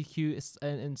LGBTQ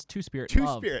and it's two-spirit.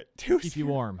 Keep you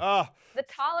warm. The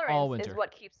tolerance is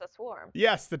what keeps us warm.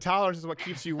 Yes, the tolerance is what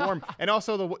keeps you warm, and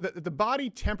also the body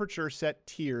temperature set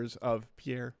tiers of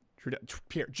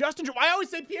Justin Trudeau. I always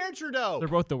say Pierre Trudeau. They're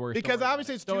both the worst. Because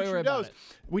obviously it's two Trudeaus.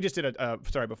 We just did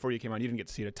sorry, before you came on, you didn't get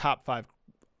to see it. A top 5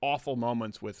 awful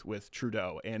moments with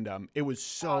Trudeau, and it was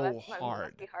so hard.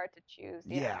 Must be hard to choose.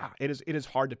 Yeah, it is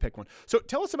hard to pick one. So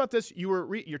tell us about this. You're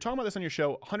talking about this on your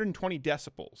show. 120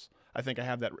 decibels. I think I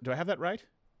have that. Do I have that right?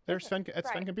 There's Sven at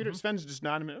Sven Computer. Sven's just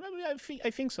nodding.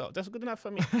 I think so. That's good enough for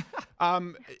me.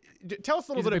 Tell us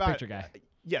a little bit about. He's a big picture guy.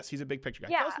 Yes, he's a big picture guy.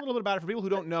 Yeah. Tell us a little bit about it for people who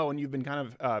don't know, and you've been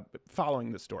kind of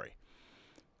following the story.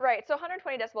 Right. So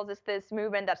 120 decibels is this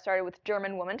movement that started with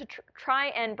German women to try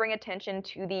and bring attention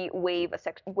to the waves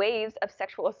of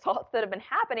sexual assaults that have been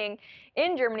happening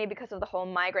in Germany because of the whole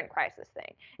migrant crisis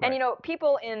thing. Right. And,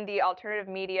 people in the alternative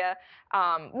media,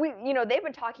 they've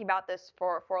been talking about this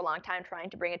for a long time,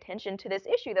 trying to bring attention to this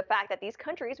issue. The fact that these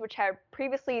countries, which had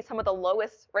previously some of the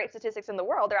lowest rape statistics in the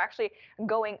world, they're actually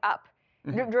going up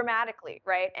dramatically,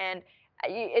 right? And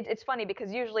it's funny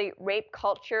because usually rape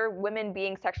culture, women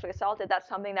being sexually assaulted, that's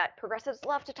something that progressives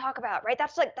love to talk about, right?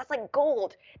 That's like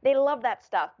gold. They love that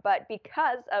stuff. But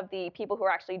because of the people who are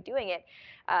actually doing it,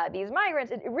 these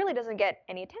migrants, it really doesn't get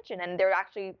any attention. And there have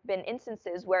actually been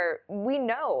instances where we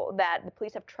know that the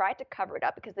police have tried to cover it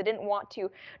up because they didn't want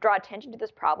to draw attention to this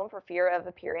problem for fear of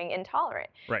appearing intolerant.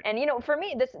 Right. And for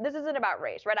me, this isn't about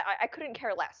race, right? I couldn't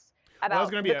care less. Well, that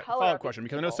was going to be a follow-up question,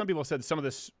 because I know some people said some of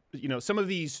this, some of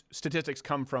these statistics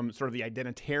come from sort of the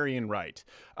identitarian right,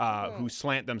 who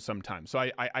slant them sometimes. So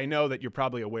I know that you're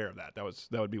probably aware of that.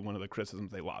 That would be one of the criticisms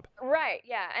they lob. Right.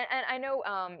 Yeah. And I know,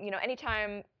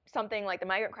 anytime something like the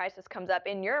migrant crisis comes up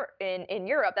in Europe,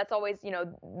 that's always,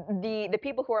 the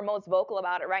people who are most vocal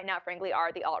about it right now, frankly,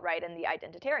 are the alt-right and the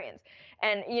identitarians.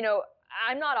 And,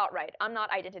 I'm not alt-right, I'm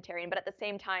not identitarian, but at the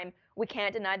same time, we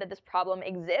can't deny that this problem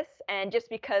exists. And just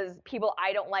because people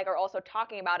I don't like are also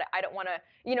talking about it, I don't want to,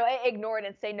 ignore it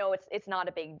and say, no, it's not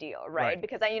a big deal, right?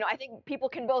 Because I think people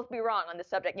can both be wrong on this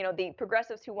subject. The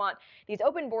progressives who want these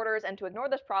open borders and to ignore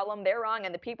this problem, they're wrong.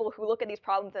 And the people who look at these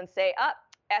problems and say,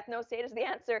 ethno-state is the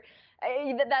answer,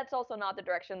 that's also not the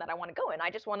direction that I want to go in. I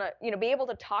just want to, be able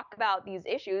to talk about these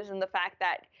issues and the fact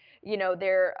that,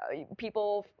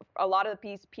 a lot of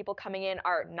these people coming in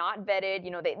are not vetted.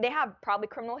 They have probably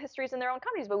criminal histories in their own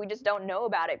countries, but we just don't know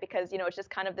about it because, it's just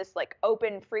kind of this like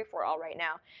open free-for-all right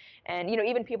now. And,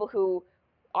 even people who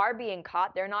are being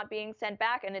caught, they're not being sent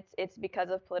back, and it's because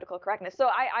of political correctness. So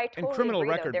I totally and criminal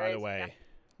agree, record, though, by the way.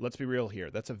 Let's be real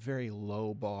here. That's a very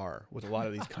low bar with a lot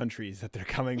of these countries that they're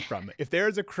coming from. If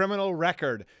there's a criminal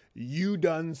record, you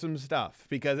done some stuff,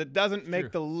 because it doesn't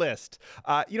make the list.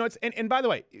 And by the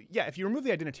way, if you remove the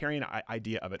identitarian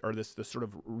idea of it, or this sort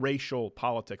of racial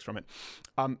politics from it,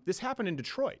 this happened in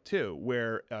Detroit too,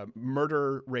 where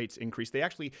murder rates increased. They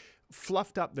actually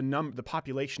fluffed up the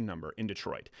population number in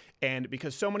Detroit, and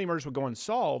because so many murders would go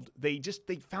unsolved, they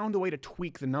found a way to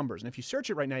tweak the numbers. And if you search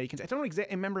it right now, you can. I don't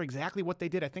remember exactly what they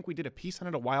did. I think we did a piece on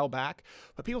it a while back,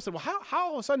 but people said, well, how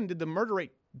all of a sudden did the murder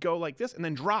rate go like this and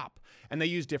then drop? And they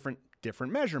used different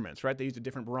different measurements, right? They used a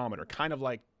different barometer, kind of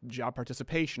like job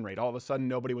participation rate. All of a sudden,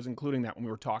 nobody was including that when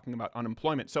we were talking about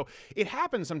unemployment. So it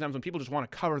happens sometimes when people just want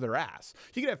to cover their ass.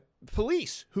 You could have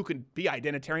police who could be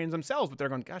identitarians themselves, but they're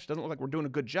going, gosh, it doesn't look like we're doing a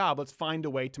good job. Let's find a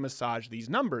way to massage these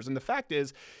numbers. And the fact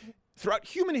is, throughout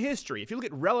human history, if you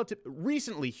look at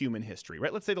recently human history,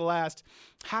 right? Let's say the last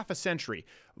half a century,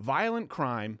 violent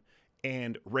crime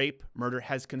and rape, murder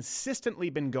has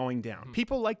consistently been going down.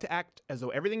 People like to act as though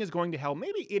everything is going to hell,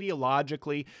 maybe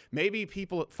ideologically, maybe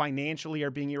people financially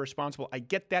are being irresponsible. I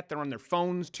get that. They're on their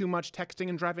phones too much, texting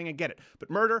and driving. I get it.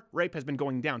 But murder, rape has been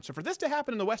going down. So for this to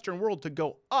happen in the Western world to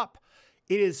go up,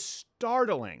 it is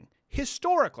startling.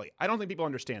 Historically, I don't think people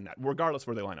understand that, regardless of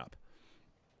where they line up.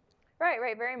 Right,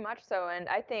 very much so. And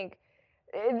I think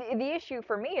the issue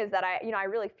for me is that I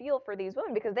really feel for these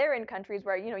women because they're in countries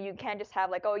where, you can't just have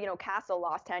like, Castle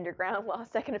law, stand your ground law,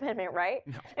 Second Amendment, right?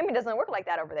 No. I mean, it doesn't work like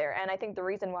that over there. And I think the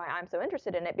reason why I'm so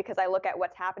interested in it, because I look at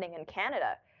what's happening in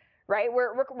Canada, right?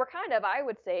 We're kind of, I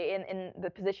would say, in the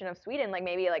position of Sweden, like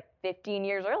maybe like 15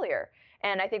 years earlier.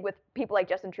 And I think with people like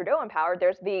Justin Trudeau in power,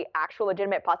 there's the actual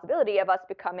legitimate possibility of us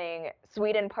becoming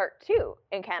Sweden Part 2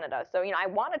 in Canada. So, I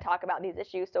want to talk about these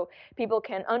issues so people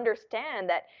can understand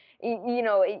that,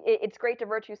 it's great to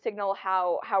virtue signal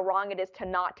how wrong it is to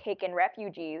not take in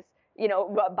refugees,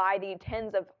 by the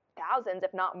tens of thousands,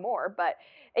 if not more. But,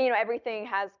 everything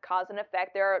has cause and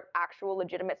effect. There are actual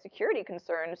legitimate security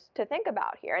concerns to think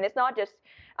about here. And it's not just,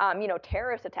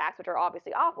 terrorist attacks, which are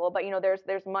obviously awful, but,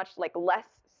 there's much like less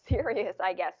serious,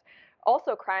 I guess,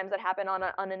 also crimes that happen on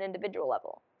an individual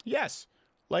level. Yes,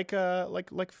 like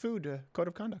food code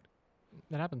of conduct.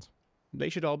 That happens. They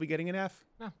should all be getting an F.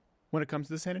 Yeah. When it comes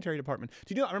to the sanitary department.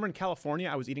 Do you know, I remember in California,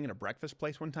 I was eating at a breakfast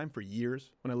place one time for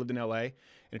years when I lived in LA, and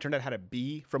it turned out it had a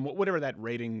B from whatever that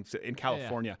rating in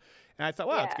California. Yeah. And I thought,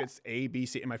 wow, it's A, B,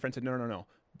 C. And my friend said, no.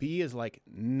 B is like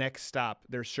next stop,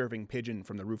 they're serving pigeon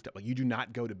from the rooftop. Like, you do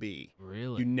not go to B.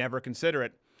 Really? You never consider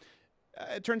it.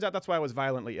 It turns out that's why I was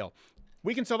violently ill.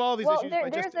 We can solve all these issues by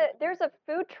just... There's a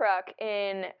food truck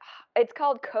it's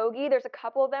called Kogi. There's a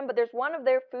couple of them, but there's one of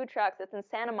their food trucks that's in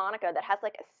Santa Monica that has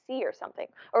like a C or something.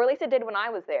 Or at least it did when I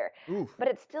was there. Oof. But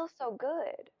it's still so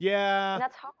good. Yeah. And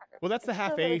that's hard. Well, that's the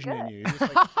half-Asian in you.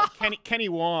 Just like Kenny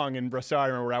Wong in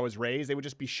Brassard, where I was raised, they would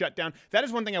just be shut down. That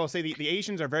is one thing I will say. The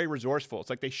Asians are very resourceful. It's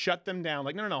like they shut them down.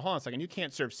 Like, no, hold on a second. You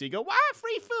can't serve C. Go,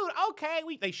 free food. Okay.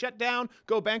 They shut down,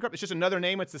 go bankrupt. It's just another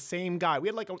name. It's the same guy. We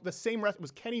had like the same restaurant. It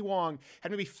was Kenny Wong.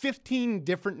 Had maybe 15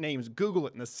 different names. Google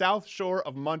it. In the South Shore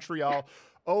of Montreal.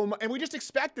 Oh my, and we just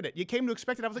expected it. You came to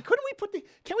expect it. I was like, can't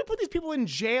we put these people in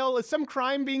jail? Is some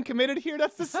crime being committed here?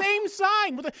 That's the same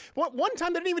sign. One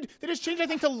time they just changed, I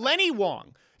think, to Lenny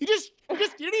Wong. You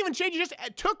didn't even change. You just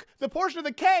took the portion of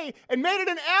the K and made it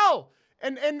an L.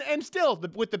 And still,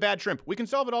 with the bad shrimp. We can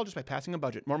solve it all just by passing a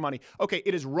budget. More money. Okay,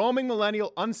 it is Roaming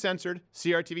Millennial, uncensored,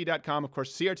 crtv.com. Of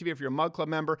course, CRTV if you're a Mug Club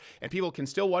member, and people can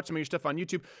still watch some of your stuff on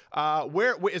YouTube.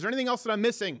 Where is there anything else that I'm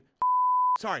missing?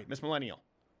 Sorry, Miss Millennial.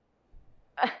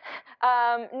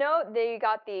 No, they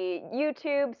got the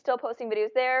YouTube, still posting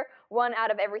videos there. 1 out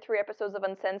of every 3 episodes of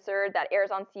Uncensored that airs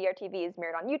on CRTV is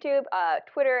mirrored on YouTube.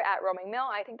 Twitter at Roaming Mill.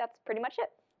 I think that's pretty much it.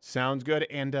 Sounds good.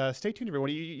 And stay tuned, everyone.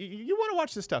 You want to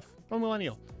watch this stuff from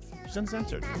Millennial. She's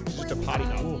uncensored. She's just a potty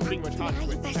dog. Pretty much Hodge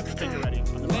with. Have your finger ready.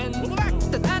 On the run. We'll go back.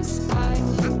 The dance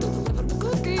time. Deliver the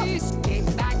cookies.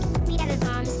 Get back. We had it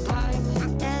on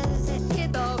time. Does it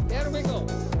hit off? There we go.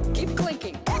 Keep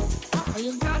clinking. Are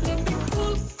you got it?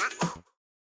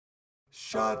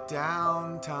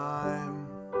 Shutdown time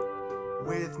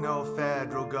with no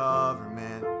federal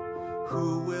government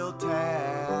who will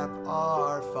tap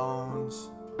our phones.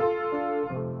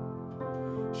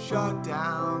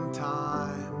 Shutdown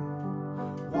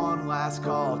time, one last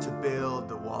call to build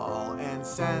the wall and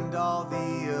send all the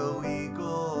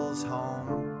illegals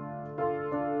home.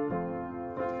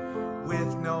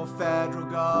 With no federal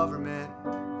government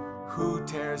who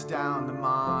tears down the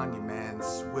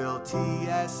monuments, will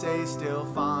TSA still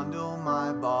fondle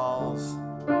my balls?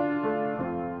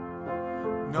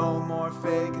 No more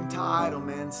fake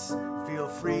entitlements, feel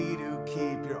free to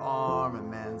keep your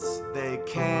armaments. They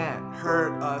can't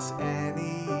hurt us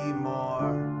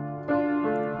anymore.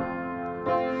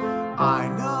 I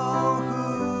know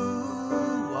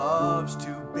who loves to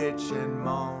bitch and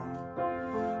moan.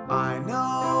 I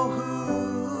know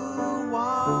who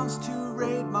wants to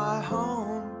raid my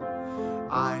home.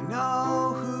 I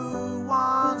know who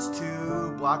wants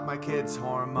to block my kids'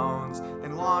 hormones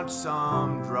and launch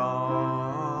some drones.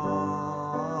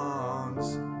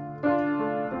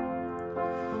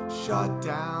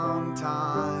 Shutdown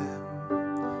time.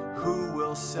 Who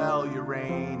will sell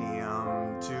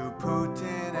uranium to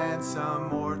Putin and some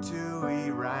more to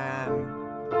Iran.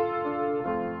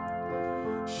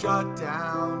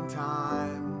 Shutdown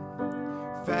time.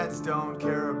 Feds don't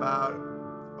care about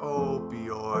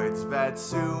opioids. Vet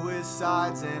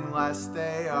suicides unless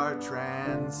they are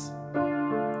trans.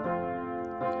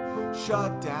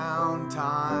 Shutdown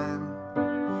time.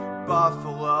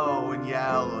 Buffalo and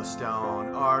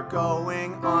Yellowstone are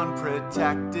going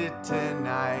unprotected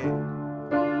tonight.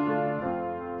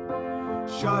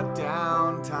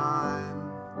 Shutdown time.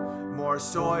 More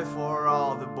soy for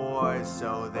all the boys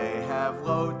so they have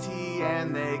low T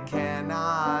and they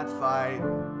cannot fight.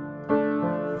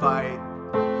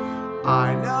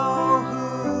 I know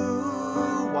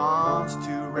who wants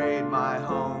to raid my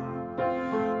home.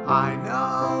 I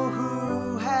know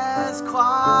who has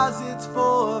closets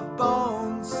full of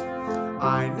bones.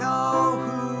 I know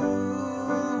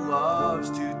who loves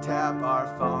to tap our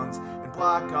phones and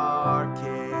block our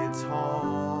kids'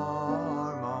 hormones.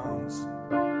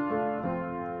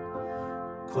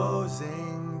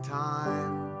 Closing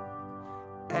time.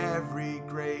 Every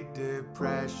Great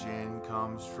Depression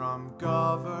comes from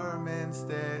governments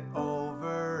that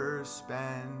overspend.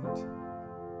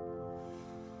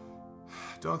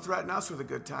 Don't threaten us with a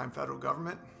good time, federal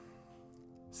government.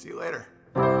 See you later.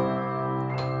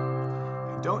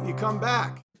 And don't you come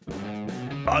back.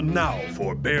 And now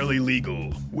for Barely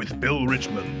Legal with Bill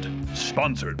Richmond,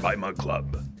 sponsored by Mug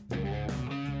Club.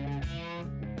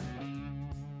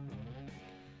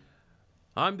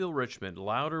 I'm Bill Richmond,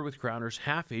 Louder with Crowder's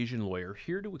half-Asian lawyer,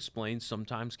 here to explain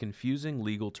sometimes confusing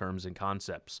legal terms and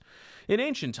concepts. In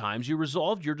ancient times, you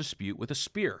resolved your dispute with a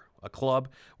spear, a club,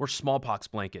 or smallpox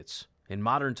blankets. In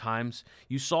modern times,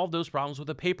 you solve those problems with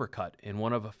a paper cut in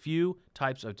one of a few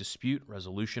types of dispute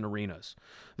resolution arenas.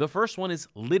 The first one is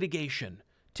litigation,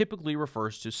 typically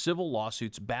refers to civil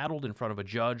lawsuits battled in front of a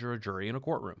judge or a jury in a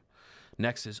courtroom.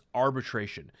 Next is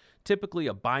arbitration, typically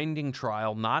a binding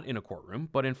trial not in a courtroom,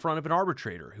 but in front of an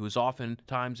arbitrator who is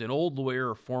oftentimes an old lawyer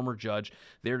or former judge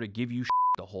there to give you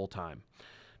the whole time.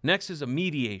 Next is a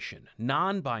mediation,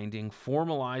 non-binding,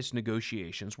 formalized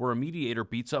negotiations where a mediator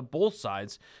beats up both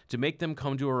sides to make them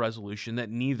come to a resolution that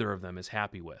neither of them is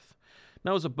happy with.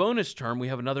 Now, as a bonus term, we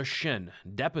have another shin,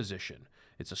 deposition.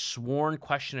 It's a sworn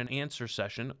question and answer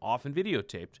session, often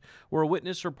videotaped, where a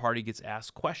witness or party gets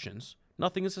asked questions.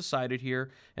 Nothing is decided here,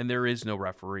 and there is no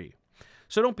referee.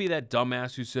 So don't be that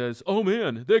dumbass who says, "Oh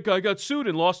man, that guy got sued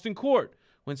and lost in court,"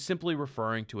 when simply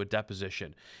referring to a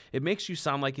deposition. It makes you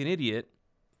sound like an idiot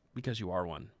because you are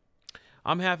one.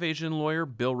 I'm half-Asian lawyer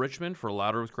Bill Richmond for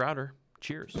Louder with Crowder.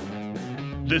 Cheers.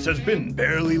 This has been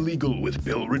Barely Legal with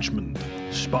Bill Richmond,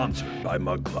 sponsored by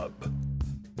Mug Club.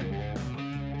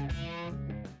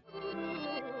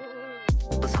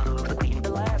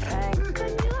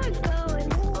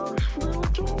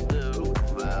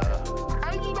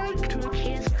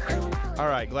 All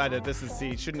right, glad that this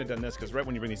is, shouldn't have done this because right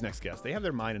when you bring these next guests, they have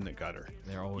their mind in the gutter.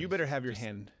 You better have your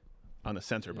hand on the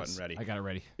censor button ready. I got it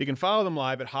ready. You can follow them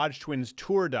live at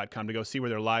HodgeTwinsTour.com to go see where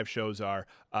their live shows are.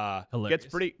 Hilarious.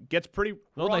 Gets pretty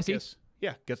raucous. Dicey.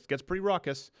 Yeah, gets pretty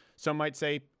raucous. Some might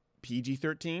say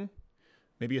PG-13,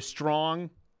 maybe a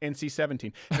strong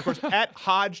NC-17. And of course, at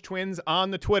Hodge Twins on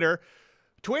the Twitter.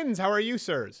 Twins, how are you,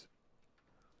 sirs?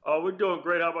 Oh, we're doing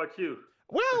great. How about you?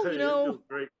 Well, We're doing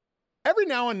great. every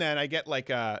now and then I get like,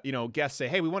 guests say,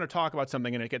 hey, we want to talk about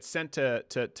something, and it gets sent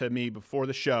to me before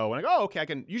the show. And I go, oh, okay, I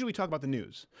can usually talk about the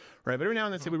news, right? But every now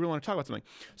and then say we really want to talk about something.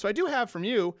 So I do have from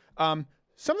you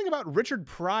something about Richard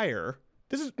Pryor.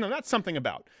 Not something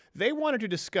about. They wanted to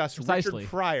discuss Richard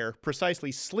Pryor,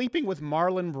 precisely, sleeping with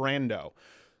Marlon Brando.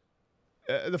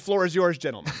 The floor is yours,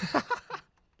 gentlemen.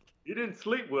 You didn't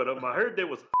sleep with him. I heard there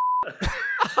was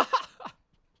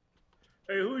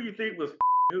Hey, who you think was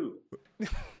who?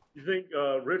 You think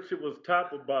Richard was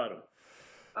top or bottom?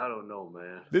 I don't know,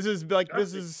 man. I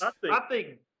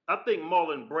think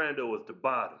Marlon Brando was the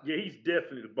bottom. Yeah, he's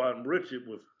definitely the bottom. Richard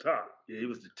was top. Yeah, he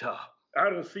was the top. I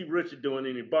don't see Richard doing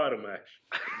any bottom action.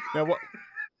 Now,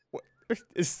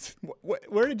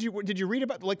 where did you read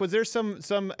about? Like, was there some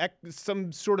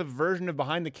sort of version of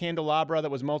Behind the Candelabra that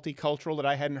was multicultural that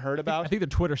I hadn't heard about? I think the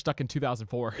Twitter stuck in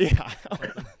 2004. Yeah.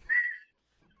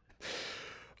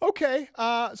 Okay,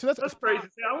 so that's crazy.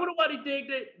 I wonder why he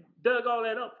dug all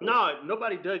that up. No,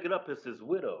 nobody dug it up. It's his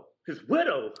widow. His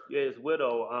widow? Yeah, his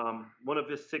widow. One of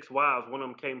his 6 wives. One of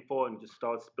them came forward and just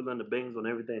started spilling the beans on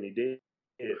everything he did.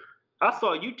 Yeah. I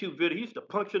saw a YouTube video. He used to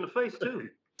punch you in the face too.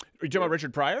 Are you talking about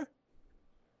Richard Pryor?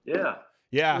 Yeah.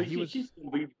 Yeah, Well, she's going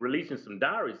to be releasing some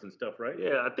diaries and stuff, right?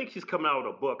 Yeah, I think she's coming out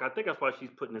with a book. I think that's why she's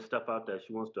putting this stuff out there.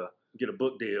 She wants to get a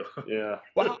book deal. Yeah.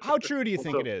 Well, how true do you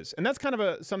think it is? And that's kind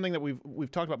of something that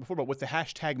we've talked about before, but with the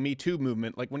hashtag #MeToo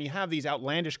movement, like when you have these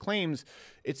outlandish claims,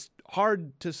 it's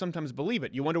hard to sometimes believe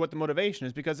it. You wonder what the motivation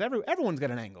is because everyone's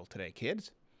got an angle today,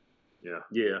 kids.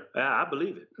 Yeah, I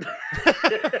believe it.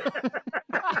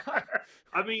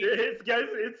 I mean,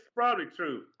 it's probably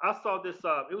true. I saw this.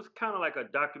 It was kind of like a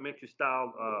documentary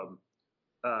style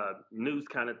news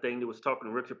kind of thing. That was talking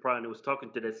to Richard Pryor, and it was talking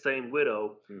to that same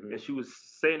widow, and she was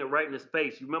saying it right in his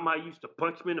face. You remember how you used to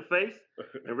punch me in the face?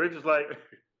 And Richard's like,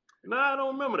 "No, I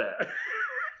don't remember that."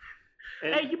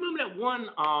 Hey, you remember that one?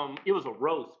 It was a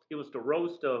roast. It was the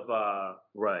roast of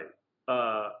right.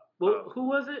 Well, who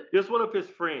was it? It was one of his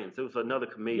friends. It was another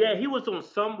comedian. Yeah, he was on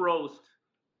some roast.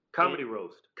 Comedy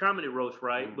roast,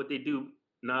 right? What they do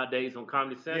nowadays on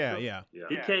Comedy Central. Yeah.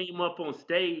 He came up on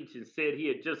stage and said he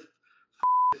had just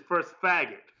his first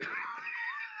faggot.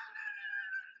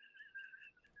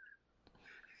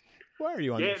 Why are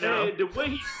you on this show? show? The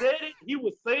way he said it, he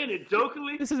was saying it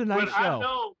jokingly. This is a nice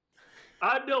show.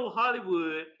 I know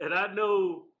Hollywood, and I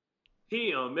know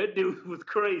him. That dude was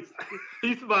crazy.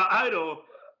 He's my idol,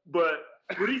 but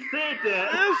when he said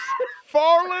that, this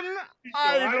fallen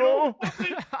idol. I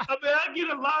mean, I get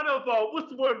a lot of what's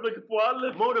the word I'm looking for? I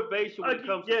look motivation when it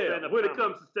comes to stand-up. When it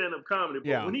comes to stand-up comedy,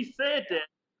 but when he said that,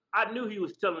 I knew he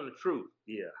was telling the truth.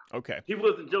 Yeah. Okay. He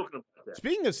wasn't joking about that.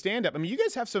 Speaking of stand-up, I mean, you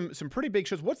guys have some pretty big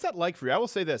shows. What's that like for you? I will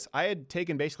say this. I had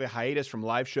taken basically a hiatus from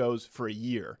live shows for a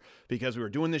year because we were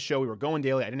doing this show. We were going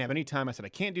daily. I didn't have any time. I said, I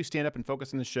can't do stand-up and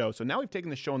focus on the show. So now we've taken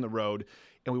the show on the road,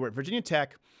 and we were at Virginia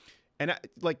Tech. And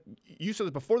like you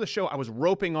said before the show, I was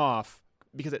roping off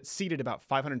because it seated about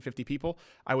 550 people.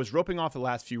 I was roping off the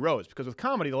last few rows because with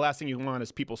comedy, the last thing you want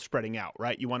is people spreading out,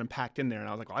 right? You want them packed in there. And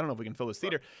I was like, well, I don't know if we can fill this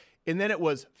theater. And then it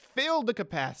was filled to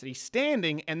capacity,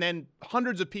 standing, and then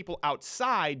hundreds of people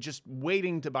outside just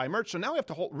waiting to buy merch. So now we have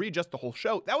to readjust the whole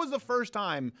show. That was the first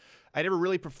time I'd ever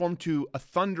really performed to a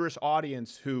thunderous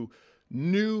audience who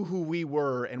knew who we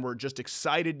were and were just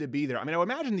excited to be there. I mean, I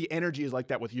imagine the energy is like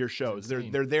that with your shows.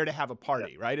 They're there to have a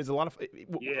party, right? Is a lot of is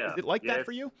it like that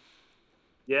for you?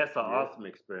 Yeah, it's an awesome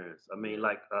experience. I mean,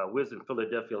 like we was in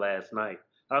Philadelphia last night.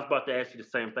 I was about to ask you the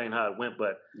same thing, how it went,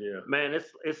 but man,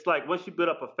 it's like once you build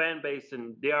up a fan base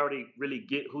and they already really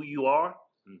get who you are,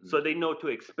 so they know what to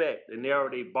expect and they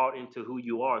already bought into who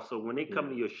you are. So when they come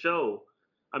to your show,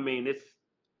 I mean, it's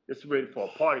ready for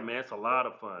a party, man. It's a lot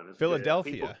of fun. It's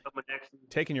Philadelphia,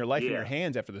 taking your life in your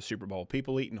hands after the Super Bowl.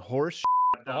 People eating horse,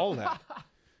 all that.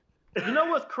 You know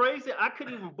what's crazy? I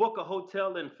couldn't even book a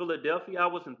hotel in Philadelphia. I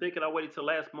wasn't thinking. I waited till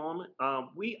last moment. I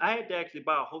had to actually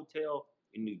buy a hotel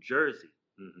in New Jersey,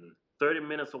 30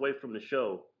 minutes away from the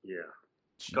show. Yeah,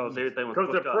 because everything was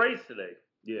booked up. Because the parade today.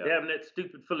 Yeah, they're having that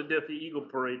stupid Philadelphia Eagle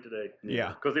parade today. Yeah,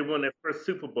 because they won their first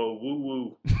Super Bowl.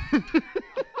 Woo woo.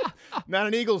 Not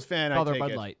an Eagles fan. Call I their take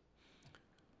Bud it. Light.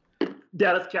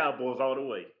 Dallas Cowboys all the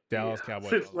way. Dallas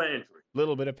Cowboys. Since Landry.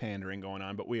 Little bit of pandering going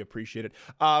on, but we appreciate it.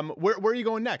 Where are you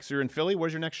going next? You're in Philly.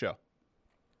 Where's your next show?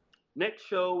 Next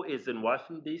show is in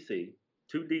Washington, D.C.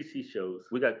 2 D.C. shows.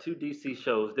 We got 2 D.C.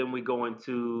 shows. Then we go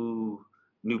into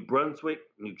New Brunswick,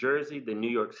 New Jersey, then New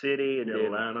York City, and then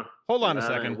Atlanta. Hold on a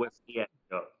second. Yeah.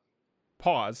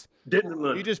 Pause.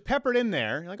 You just peppered in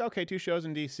there. You're like, okay, 2 shows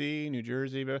in D.C., New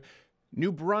Jersey, but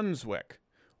New Brunswick.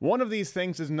 One of these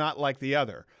things is not like the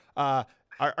other.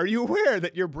 Are you aware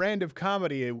that your brand of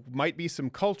comedy might be some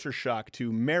culture shock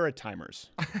to Maritimers?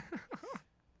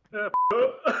 I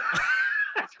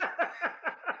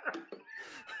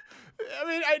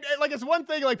mean, like it's one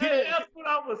thing. Like people. Hey, that's what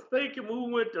I was thinking. When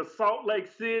we went to Salt Lake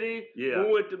City. Yeah. When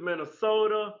we went to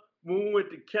Minnesota. When we went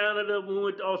to Canada. When we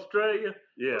went to Australia.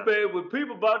 Yeah. Man, when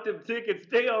people bought them tickets,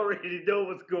 they already know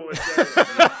what's going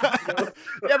on.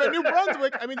 Yeah, but New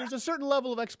Brunswick, I mean, there's a certain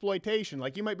level of exploitation.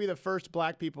 Like, you might be the first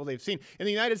black people they've seen. In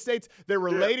the United States, they're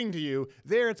relating to you.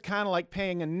 There, it's kind of like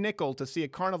paying a nickel to see a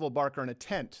carnival barker in a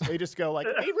tent. They just go like,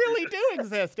 they really do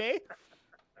exist, eh?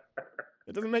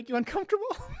 It doesn't make you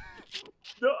uncomfortable?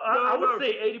 No, I would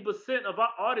say 80% of our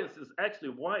audience is actually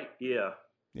white. Yeah.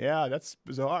 Yeah, that's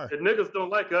bizarre. The niggas don't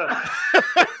like us.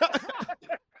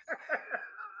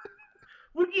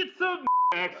 We get some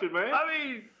action, man. I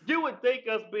mean, you would think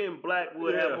us being black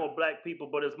would have more black people,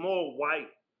 but it's more white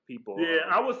people. Yeah,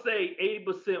 I would say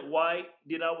 80% white.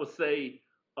 Then I would say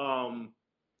 10%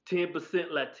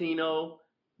 Latino.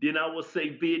 Then I would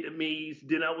say Vietnamese.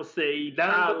 Then I would say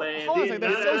Thailand. Hold on a second,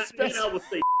 that's so then I would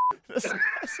say the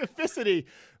specificity.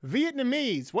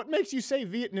 Vietnamese. What makes you say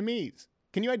Vietnamese?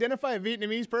 Can you identify a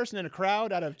Vietnamese person in a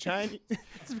crowd out of China?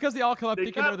 It's because they all come up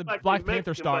thinking they're the Black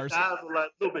Panther stars. But the eyes are like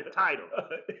a little bit tighter.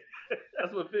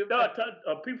 That's what people. No,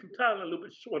 people from Thailand are a little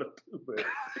bit shorter too. But.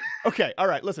 Okay, all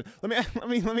right. Listen, let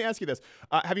me ask you this: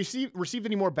 have you received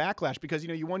any more backlash because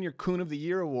you won your Coon of the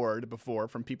Year award before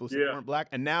from people who said you weren't black,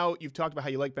 and now you've talked about how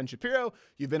you like Ben Shapiro.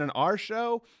 You've been on our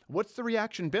show. What's the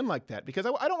reaction been like that? Because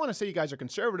I don't want to say you guys are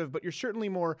conservative, but you're certainly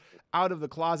more out of the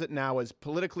closet now as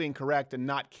politically incorrect and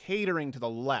not catering to the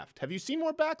left. Have you seen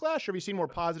more backlash, or have you seen more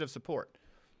positive support?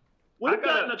 Shut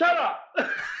up!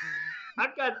 I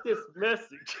got this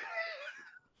message.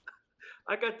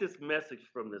 I got this message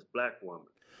from this black woman,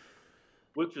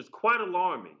 which is quite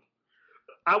alarming.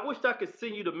 I wish I could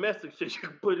send you the message so you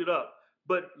could put it up.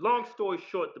 But long story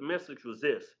short, the message was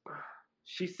this.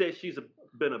 She said she's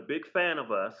been a big fan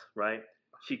of us, right?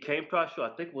 She came to our show.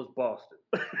 I think it was Boston,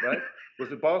 right?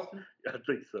 Was it Boston? I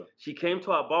think so. She came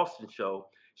to our Boston show.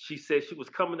 She said she was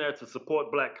coming there to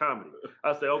support black comedy.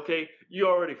 I said, okay, you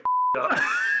already up.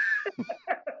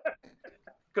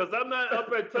 Because I'm not up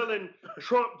there telling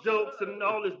Trump jokes and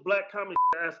all this black comedy.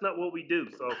 That's not what we do.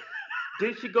 So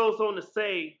then she goes on to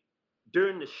say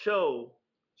during the show,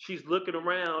 she's looking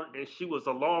around and she was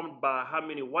alarmed by how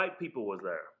many white people was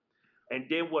there. And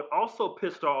then what also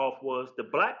pissed her off was the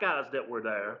black guys that were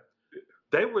there,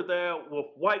 they were there with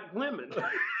white women,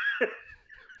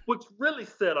 which really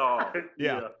set off.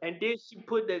 Yeah. And then she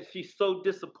put that she's so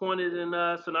disappointed in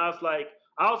us. And I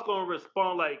was going to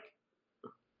respond like,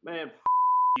 man,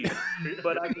 you.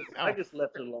 But I just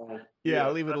left it alone. Yeah,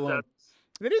 leave it alone.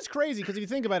 It is crazy because if you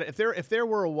think about it, if there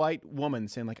were a white woman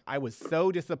saying like, I was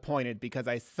so disappointed because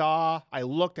I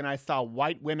looked and I saw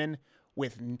white women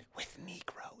with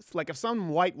Negroes. Like if some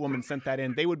white woman sent that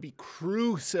in, they would be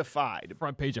crucified.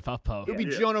 Front page of HuffPo. It would be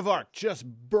Joan of Arc, just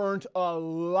burnt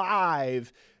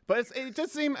alive. But it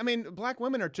does seem, black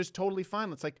women are just totally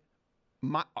fine. It's like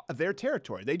their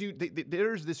territory.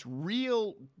 There's this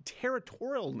real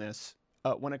territorialness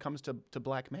when it comes to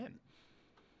black men.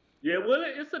 Yeah, well,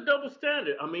 it's a double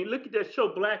standard. Look at that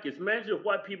show, Blackish. Imagine if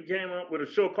white people came up with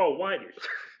a show called Whitish.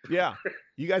 Yeah,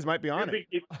 you guys might be on it.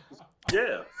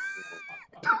 Yeah.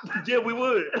 Yeah, we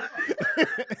would.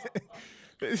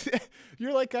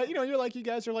 You're like, you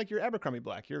guys are like your Abercrombie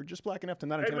black. You're just black enough to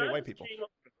not intimidate white people.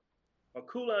 A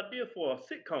cool idea for a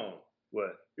sitcom.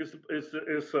 What? It's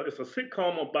a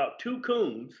sitcom about two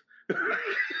coons.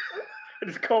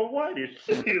 It's called Whitish.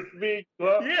 It's big.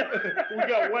 Yeah, we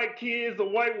got white kids, a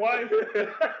white wife. It'd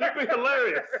be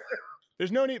hilarious.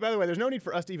 There's no need, by the way, there's no need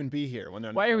for us to even be here.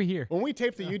 Why are we here? When we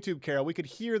taped the YouTube, Carol, we could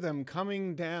hear them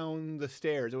coming down the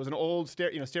stairs. It was an old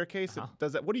staircase that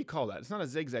does that. What do you call that? It's not a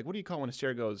zigzag. What do you call when a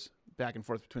stair goes back and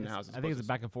forth between the houses? I think it's a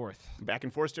back and forth. Back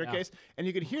and forth staircase. Yeah. And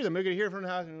you could hear them. We could hear from the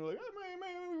house, and we're like, oh, man,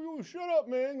 shut up,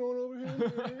 man, going over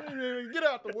here. Get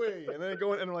out the way. And then they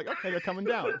go in, and I'm like, okay, they're coming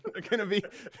down. They're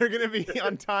gonna be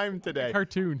on time today.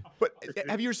 Cartoon. But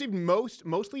have you received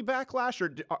mostly backlash, or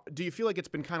do you feel like it's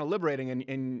been kind of liberating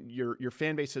and your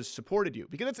fan base has supported you?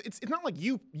 Because it's not like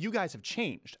you guys have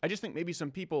changed. I just think maybe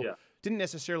some people didn't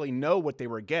necessarily know what they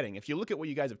were getting. If you look at what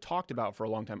you guys have talked about for a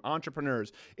long time,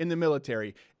 entrepreneurs in the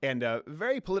military and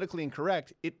very politically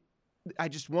incorrect, I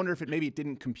just wonder if maybe it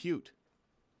didn't compute.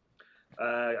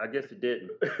 I guess it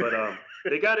didn't, but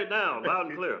they got it now, loud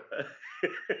and clear.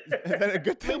 Is that a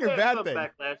good thing or bad thing?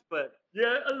 Backlash, but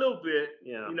yeah, a little bit.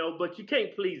 Yeah. But you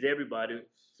can't please everybody,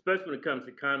 especially when it comes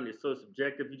to comedy. It's so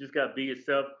subjective. You just got to be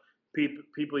yourself.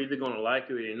 People either going to like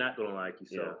you or they're not going to like you.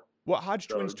 So. Well,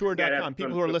 HodgeTwinsTour.com.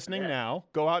 People who are listening now,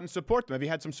 go out and support them. Have you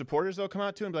had some supporters that'll come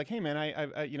out to and be like, "Hey, man, I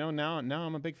now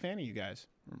I'm a big fan of you guys."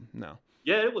 No.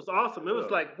 Yeah, it was awesome. It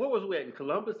was like, where was we at in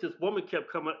Columbus? This woman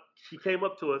kept coming. She came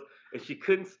up to us and she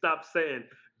couldn't stop saying,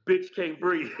 "Bitch can't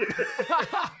breathe." She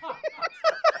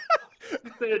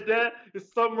said, "Dad,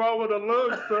 there's something wrong with her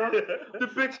lungs, son. The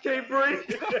bitch can't breathe."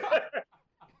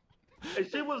 And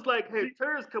she was like,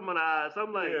 tears come in her eyes.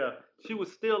 I'm like, she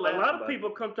was still laughing. A lot of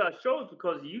people come to our shows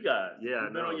because of you guys. Yeah,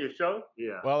 I've been on your show.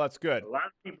 Yeah. Well, that's good. A lot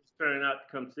of people's turning out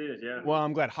to come see us, yeah. Well,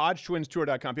 I'm glad.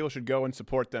 HodgeTwinsTour.com. People should go and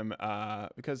support them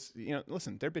because,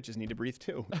 listen, their bitches need to breathe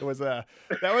too. It was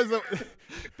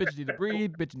bitches need to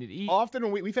breathe, bitches need to eat. Often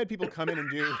when we've had people come in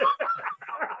and do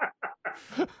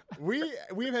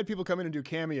we've had people come in and do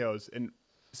cameos, and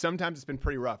sometimes it's been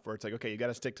pretty rough where it's like, okay, you got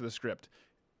to stick to the script.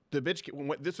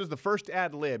 This was the first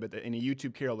ad lib in a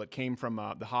YouTube Carol that came from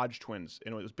the Hodge twins.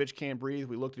 And it was "Bitch Can't Breathe."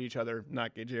 We looked at each other,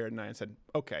 not Jared and I, and said,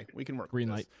 "Okay, we can work." Green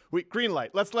light. Green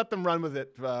light. Let's let them run with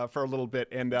it for a little bit.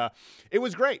 And it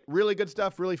was great. Really good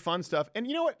stuff. Really fun stuff. And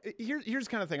you know what? Here's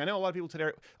the kind of thing. I know a lot of people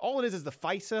today. All it is the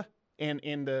FISA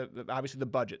and obviously the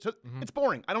budget. So it's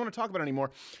boring. I don't want to talk about it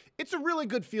anymore. It's a really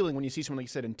good feeling when you see someone, like you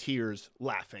said, in tears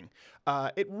laughing.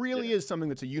 It really is something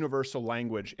that's a universal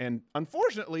language. And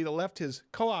unfortunately, the left has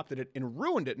co-opted it and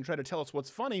ruined it and tried to tell us what's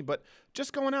funny. But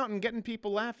just going out and getting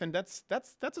people laughing, that's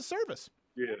a service.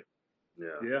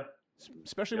 Yeah.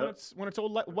 Especially when it's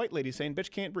old white ladies saying,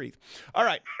 bitch can't breathe. All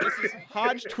right. This is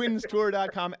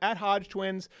HodgeTwinsTour.com, at Hodge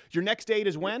Twins. Your next date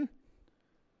is when?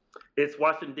 It's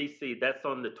Washington, D.C. That's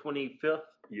on the 25th.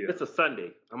 Yeah. It's a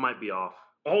Sunday. I might be off.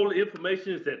 All the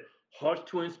information is at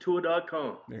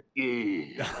HodgeTwinsTour.com.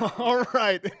 Yeah. All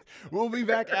right. We'll be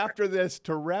back after this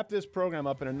to wrap this program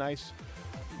up in a nice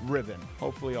ribbon.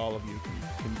 Hopefully all of you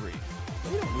can breathe.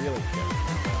 We don't really care.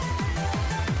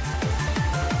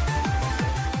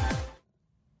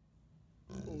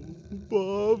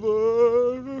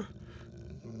 Baba,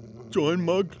 join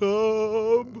my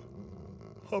club.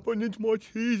 Hop on into my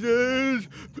cheeses.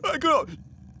 I can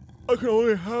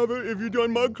only have it if you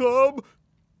join my club.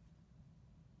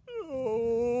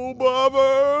 Oh, Baba,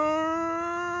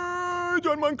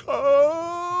 join my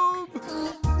club.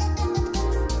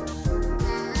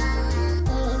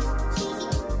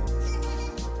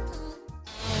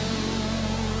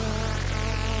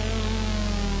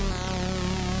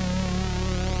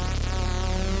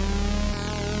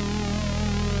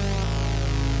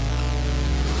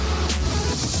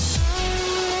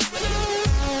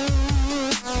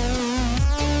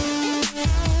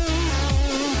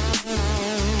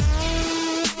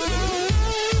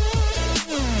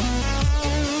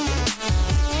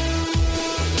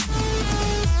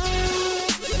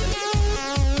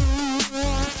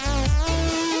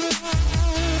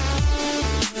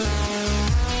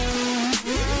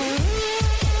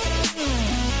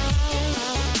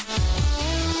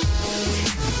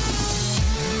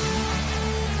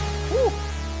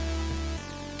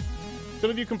 Some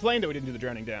of you complained that we didn't do the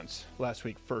drowning dance last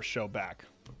week. First show back.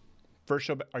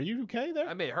 Are you okay there?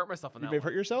 I may have hurt myself on You that may have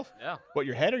one. hurt yourself? Yeah. What,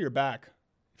 your head or your back?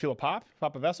 Feel a pop?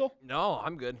 Pop a vessel? No,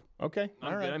 I'm good. Okay. I'm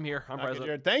all right. good. I'm here. I'm Okay, present.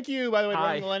 Jared. Thank you, by the way, to Hi.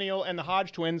 Running Millennial and the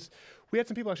Hodge Twins. We had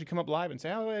some people actually come up live and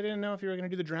say, oh, I didn't know if you were going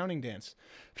to do the drowning dance.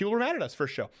 People were mad at us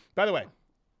first show. By the way,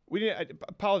 I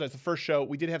apologize. The first show,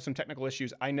 we did have some technical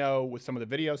issues. I know with some of the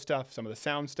video stuff, some of the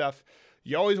sound stuff,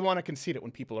 you always want to concede it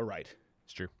when people are right.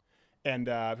 It's true. And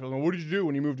people are like, what did you do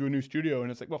when you moved to a new studio?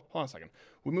 And it's like, well, hold on a second.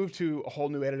 We moved to a whole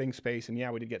new editing space, and yeah,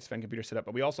 we did get Sven Computer set up,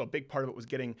 but we also, a big part of it was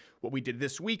getting what we did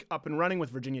this week up and running with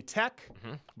Virginia Tech.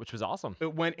 Which was awesome.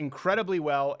 It went incredibly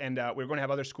well, and we're going to have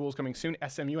other schools coming soon.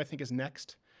 SMU, I think, is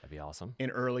next. That'd be awesome.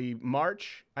 In early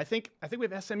March. I think we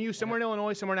have SMU somewhere in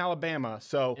Illinois, somewhere in Alabama.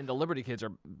 So And the Liberty kids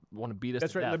want to beat us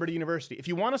that's to right, death. Liberty University. If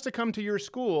you want us to come to your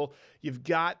school, you've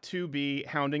got to be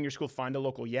hounding your school. Find a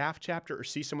local YAF chapter or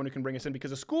see someone who can bring us in, because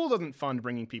the school doesn't fund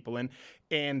bringing people in.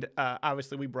 And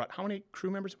obviously we brought, how many crew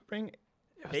members did we bring?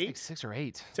 It was 8? like 6 or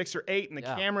 8. 6 or 8, and the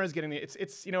cameras getting it's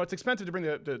it's expensive to bring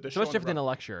the So show. much on the different than road. a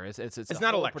lecture. It's not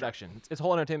a whole lecture. production. It's a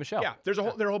whole entertainment show. Yeah, there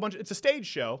are a whole bunch. It's a stage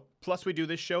show. Plus, we do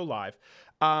this show live.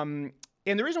 And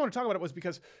the reason I want to talk about it was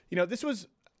because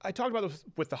I talked about this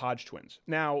with the Hodge twins.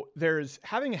 Now, there's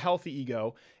having a healthy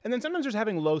ego, and then sometimes there's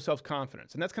having low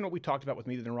self-confidence, and that's kind of what we talked about with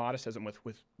me, the neuroticism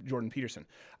with Jordan Peterson.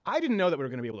 I didn't know that we were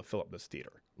going to be able to fill up this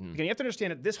theater. Again, you have to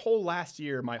understand that this whole last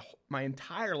year, my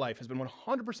entire life has been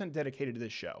 100% dedicated to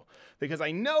this show, because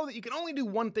I know that you can only do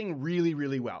one thing really,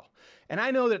 really well. And I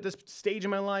know that at this stage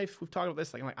in my life, we've talked about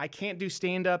this, like I can't do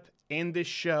stand-up and this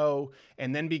show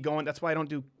and then be going. That's why I don't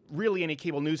do really any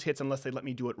cable news hits unless they let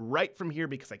me do it right from here,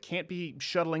 because I can't be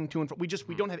shuttling to and fro.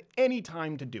 We don't have any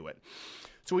time to do it.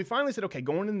 So we finally said, okay,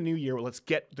 going into the new year, let's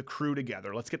get the crew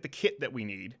together. Let's get the kit that we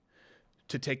need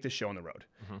to take this show on the road.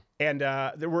 And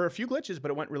there were a few glitches, but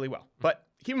it went really well. But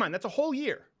keep in mind, that's a whole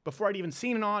year before I'd even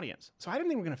seen an audience. So I didn't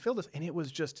think we were going to fill this. And it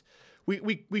was just,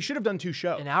 we should have done 2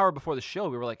 shows. An hour before the show,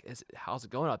 we were like, how's it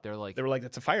going out there? Like, they were like,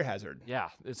 that's a fire hazard. Yeah,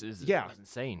 this is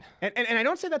insane. And I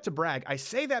don't say that to brag. I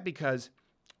say that because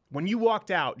when you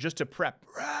walked out just to prep,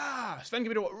 Sven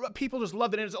Computer, people just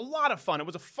loved it. And it was a lot of fun. It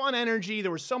was a fun energy.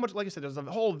 There was so much, like I said, there's a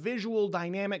whole visual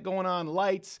dynamic going on,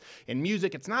 lights and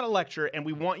music. It's not a lecture, and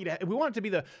we want it to be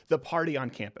the party on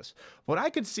campus. But I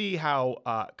could see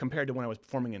how, compared to when I was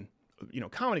performing in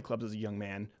comedy clubs as a young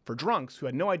man for drunks who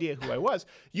had no idea who I was,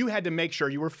 you had to make sure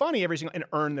you were funny every single and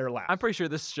earn their laugh. I'm pretty sure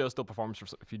this show still performs for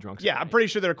a few drunks. Yeah, I'm pretty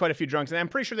sure there are quite a few drunks, and I'm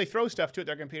pretty sure they throw stuff to it.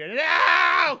 Their computer.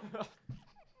 No!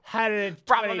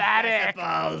 120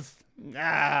 decibels.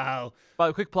 No. By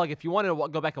the way, quick plug, if you want to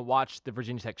go back and watch the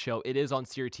Virginia Tech show, it is on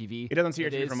Sirius TV. It is on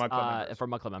Sirius TV for Mug Club members. For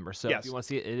Mug Club members. So Yes. if you want to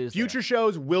see it, it is Future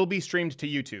shows will be streamed to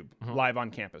YouTube live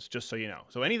on campus, just so you know.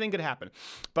 So anything could happen.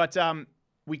 But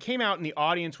we came out and the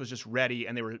audience was just ready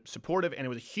and they were supportive and it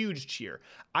was a huge cheer.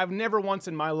 I've never once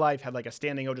in my life had like a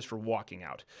standing O just for walking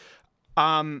out.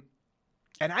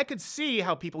 And I could see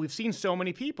how we've seen so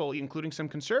many people, including some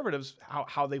conservatives,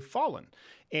 how they've fallen.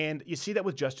 And you see that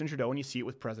with Justin Trudeau and you see it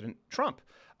with President Trump.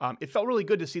 It felt really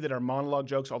good to see that our monologue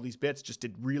jokes, all these bits, just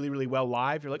did really, really well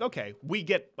live. You're like, okay, we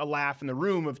get a laugh in the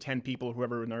room of 10 people or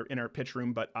whoever in our pitch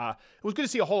room, but it was good to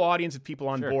see a whole audience of people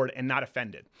on board and not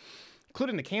offended,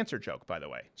 including the cancer joke, by the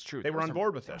way. It's true. They were on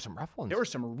board with it. There were some rough ones. There were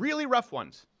some really rough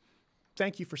ones.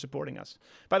 Thank you for supporting us.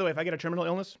 By the way, if I get a terminal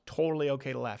illness, totally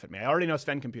okay to laugh at me. I already know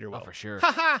Sven Computer will. Oh, for sure.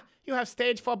 Haha, you have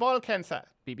stage 4 bowel cancer.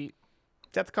 Beep, beep.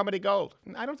 That's comedy gold.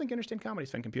 I don't think you understand comedy,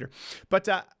 Sven Computer. But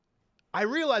I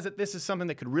realize that this is something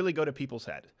that could really go to people's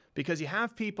head because you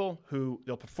have people who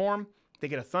they'll perform, they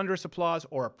get a thunderous applause,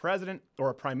 or a president or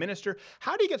a prime minister.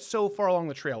 How do you get so far along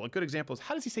the trail? A good example is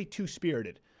how does he say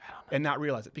two-spirited and not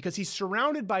realize it? Because he's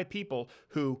surrounded by people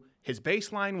who his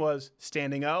baseline was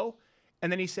standing O,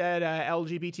 and then he said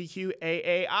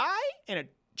LGBTQAAI, and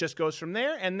it just goes from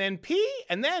there, and then P,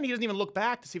 and then he doesn't even look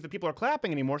back to see if the people are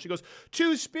clapping anymore. So he goes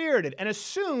two-spirited and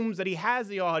assumes that he has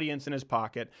the audience in his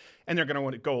pocket and they're going to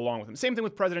want to go along with him. Same thing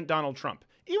with President Donald Trump.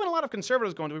 Even a lot of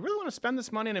conservatives going, do we really want to spend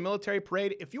this money in a military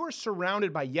parade? If you are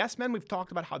surrounded by yes men, we've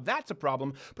talked about how that's a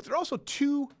problem, but there are also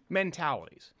two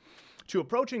mentalities to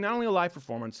approaching not only a live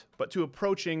performance, but to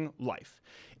approaching life.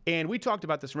 And we talked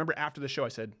about this. Remember, after the show, I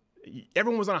said,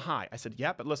 everyone was on a high. I said,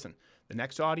 yeah, but listen, the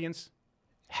next audience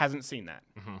hasn't seen that.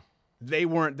 Mm-hmm. They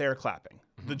weren't there clapping.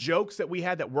 Mm-hmm. The jokes that we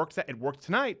had it worked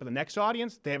tonight, but the next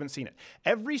audience, they haven't seen it.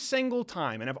 Every single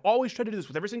time, and I've always tried to do this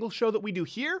with every single show that we do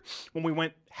here, when we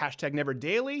went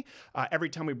 #NeverDaily, every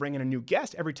time we bring in a new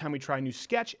guest, every time we try a new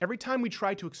sketch, every time we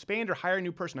try to expand or hire a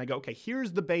new person, I go, okay,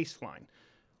 here's the baseline.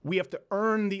 We have to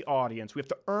earn the audience. We have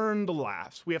to earn the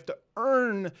laughs. We have to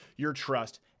earn your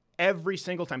trust every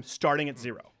single time, starting at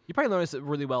zero. You probably notice it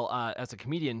really well as a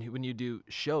comedian when you do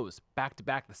shows back to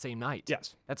back the same night.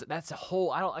 Yes, that's a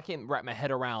whole. I can't wrap my head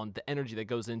around the energy that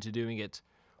goes into doing it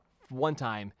one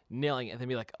time, nailing it, and then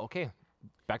be like, okay,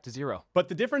 back to zero. But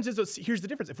the difference is, here's the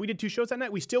difference. If we did 2 shows that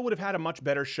night, we still would have had a much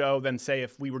better show than, say,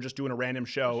 if we were just doing a random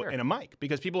show in a mic,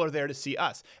 because people are there to see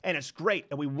us. And it's great,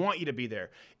 and we want you to be there.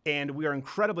 And we are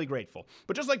incredibly grateful.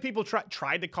 But just like people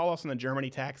tried to call us on the Germany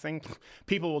tax thing,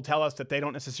 people will tell us that they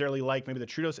don't necessarily like maybe the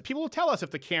Trudeau. People will tell us if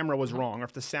the camera was wrong or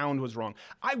if the sound was wrong.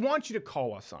 I want you to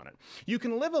call us on it. You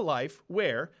can live a life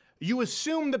where you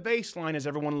assume the baseline is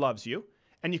everyone loves you,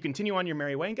 and you continue on your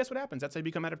merry way, and guess what happens? That's how you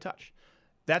become out of touch.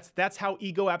 That's how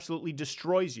ego absolutely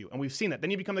destroys you, and we've seen that. Then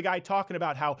you become the guy talking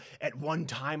about how at one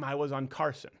time I was on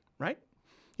Carson, right?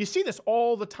 You see this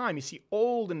all the time. You see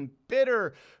old and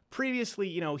bitter, previously,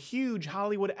 huge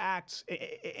Hollywood acts,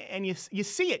 and you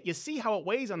see it. You see how it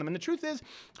weighs on them. And the truth is,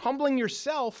 humbling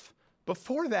yourself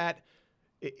before that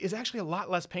is actually a lot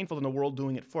less painful than the world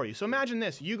doing it for you. So imagine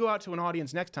this. You go out to an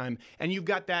audience next time, and you've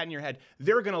got that in your head.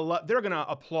 They're gonna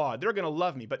applaud. They're going to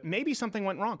love me. But maybe something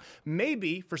went wrong.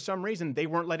 Maybe, for some reason, they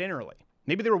weren't let in early.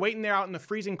 Maybe they were waiting there out in the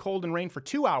freezing cold and rain for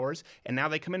 2 hours, and now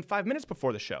they come in 5 minutes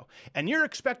before the show. And you're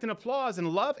expecting applause and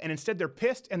love, and instead they're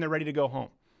pissed and they're ready to go home.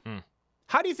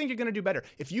 How do you think you're going to do better?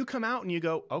 If you come out and you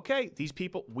go, okay, these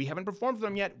people, we haven't performed for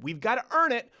them yet. We've got to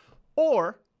earn it.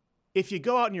 Or if you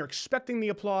go out and you're expecting the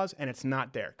applause and it's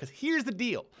not there. Because here's the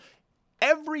deal.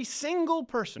 Every single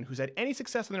person who's had any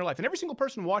success in their life, and every single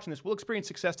person watching this will experience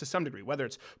success to some degree, whether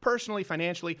it's personally,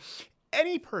 financially.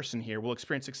 Any person here will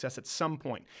experience success at some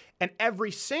point. And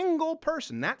every single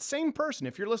person, that same person,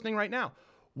 if you're listening right now,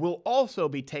 will also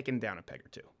be taken down a peg or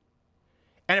two.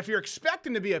 And if you're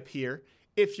expecting to be up here,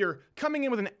 if you're coming in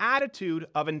with an attitude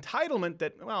of entitlement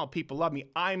that, well, people love me,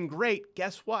 I'm great,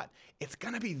 guess what? It's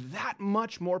going to be that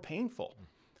much more painful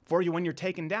for you when you're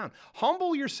taken down.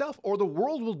 Humble yourself or the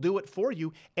world will do it for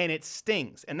you, and it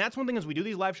stings. And that's one thing as we do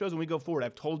these live shows and we go forward.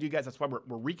 I've told you guys that's why we're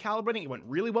recalibrating. It went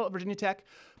really well at Virginia Tech,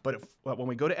 but when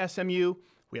we go to SMU,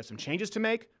 we have some changes to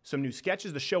make, some new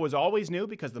sketches. The show is always new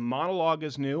because the monologue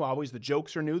is new. Always the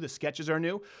jokes are new, the sketches are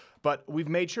new. But we've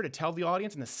made sure to tell the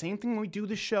audience, and the same thing when we do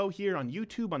the show here on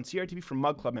YouTube, on CRTV for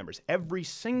Mug Club members. Every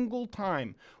single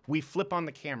time we flip on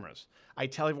the cameras, I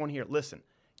tell everyone here, listen,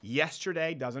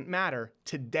 yesterday doesn't matter.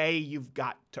 Today, you've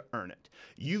got to earn it.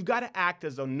 You've got to act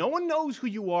as though no one knows who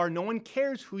you are, no one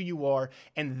cares who you are,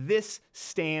 and this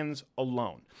stands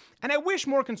alone. And I wish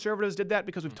more conservatives did that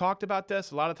because we've talked about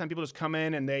this. A lot of time people just come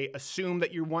in and they assume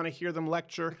that you want to hear them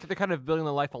lecture. They're kind of building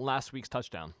their life on last week's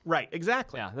touchdown. Right,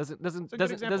 exactly. Yeah,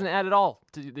 doesn't add at all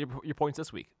to your points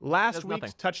this week. Last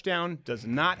week's touchdown does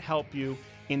not help you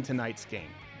in tonight's game.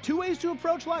 2 ways to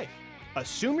approach life.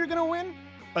 Assume you're going to win,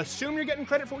 assume you're getting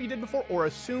credit for what you did before, or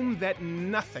assume that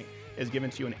nothing is given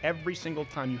to you, and every single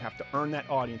time you have to earn that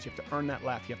audience, you have to earn that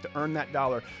laugh, you have to earn that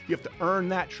dollar, you have to earn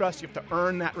that trust, you have to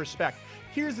earn that respect.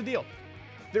 Here's the deal.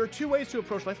 There are two ways to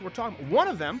approach life that we're talking about. One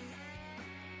of them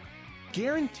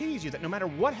guarantees you that no matter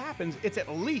what happens, it's at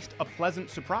least a pleasant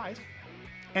surprise.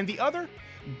 And the other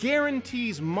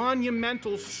guarantees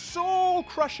monumental,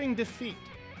 soul-crushing defeat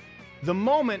the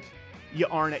moment you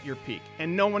aren't at your peak.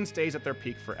 And no one stays at their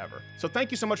peak forever. So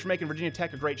thank you so much for making Virginia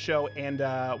Tech a great show. And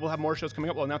we'll have more shows coming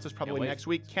up. We'll announce this probably next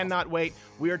week. Cannot wait.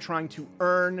 We are trying to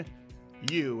earn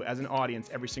you as an audience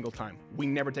every single time. We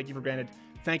never take you for granted.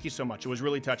 Thank you so much. It was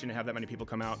really touching to have that many people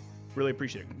come out. Really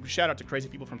appreciate it. Shout out to crazy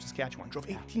people from Saskatchewan. Drove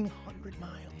 1,800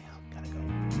 miles. Gotta go.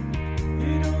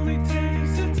 It only takes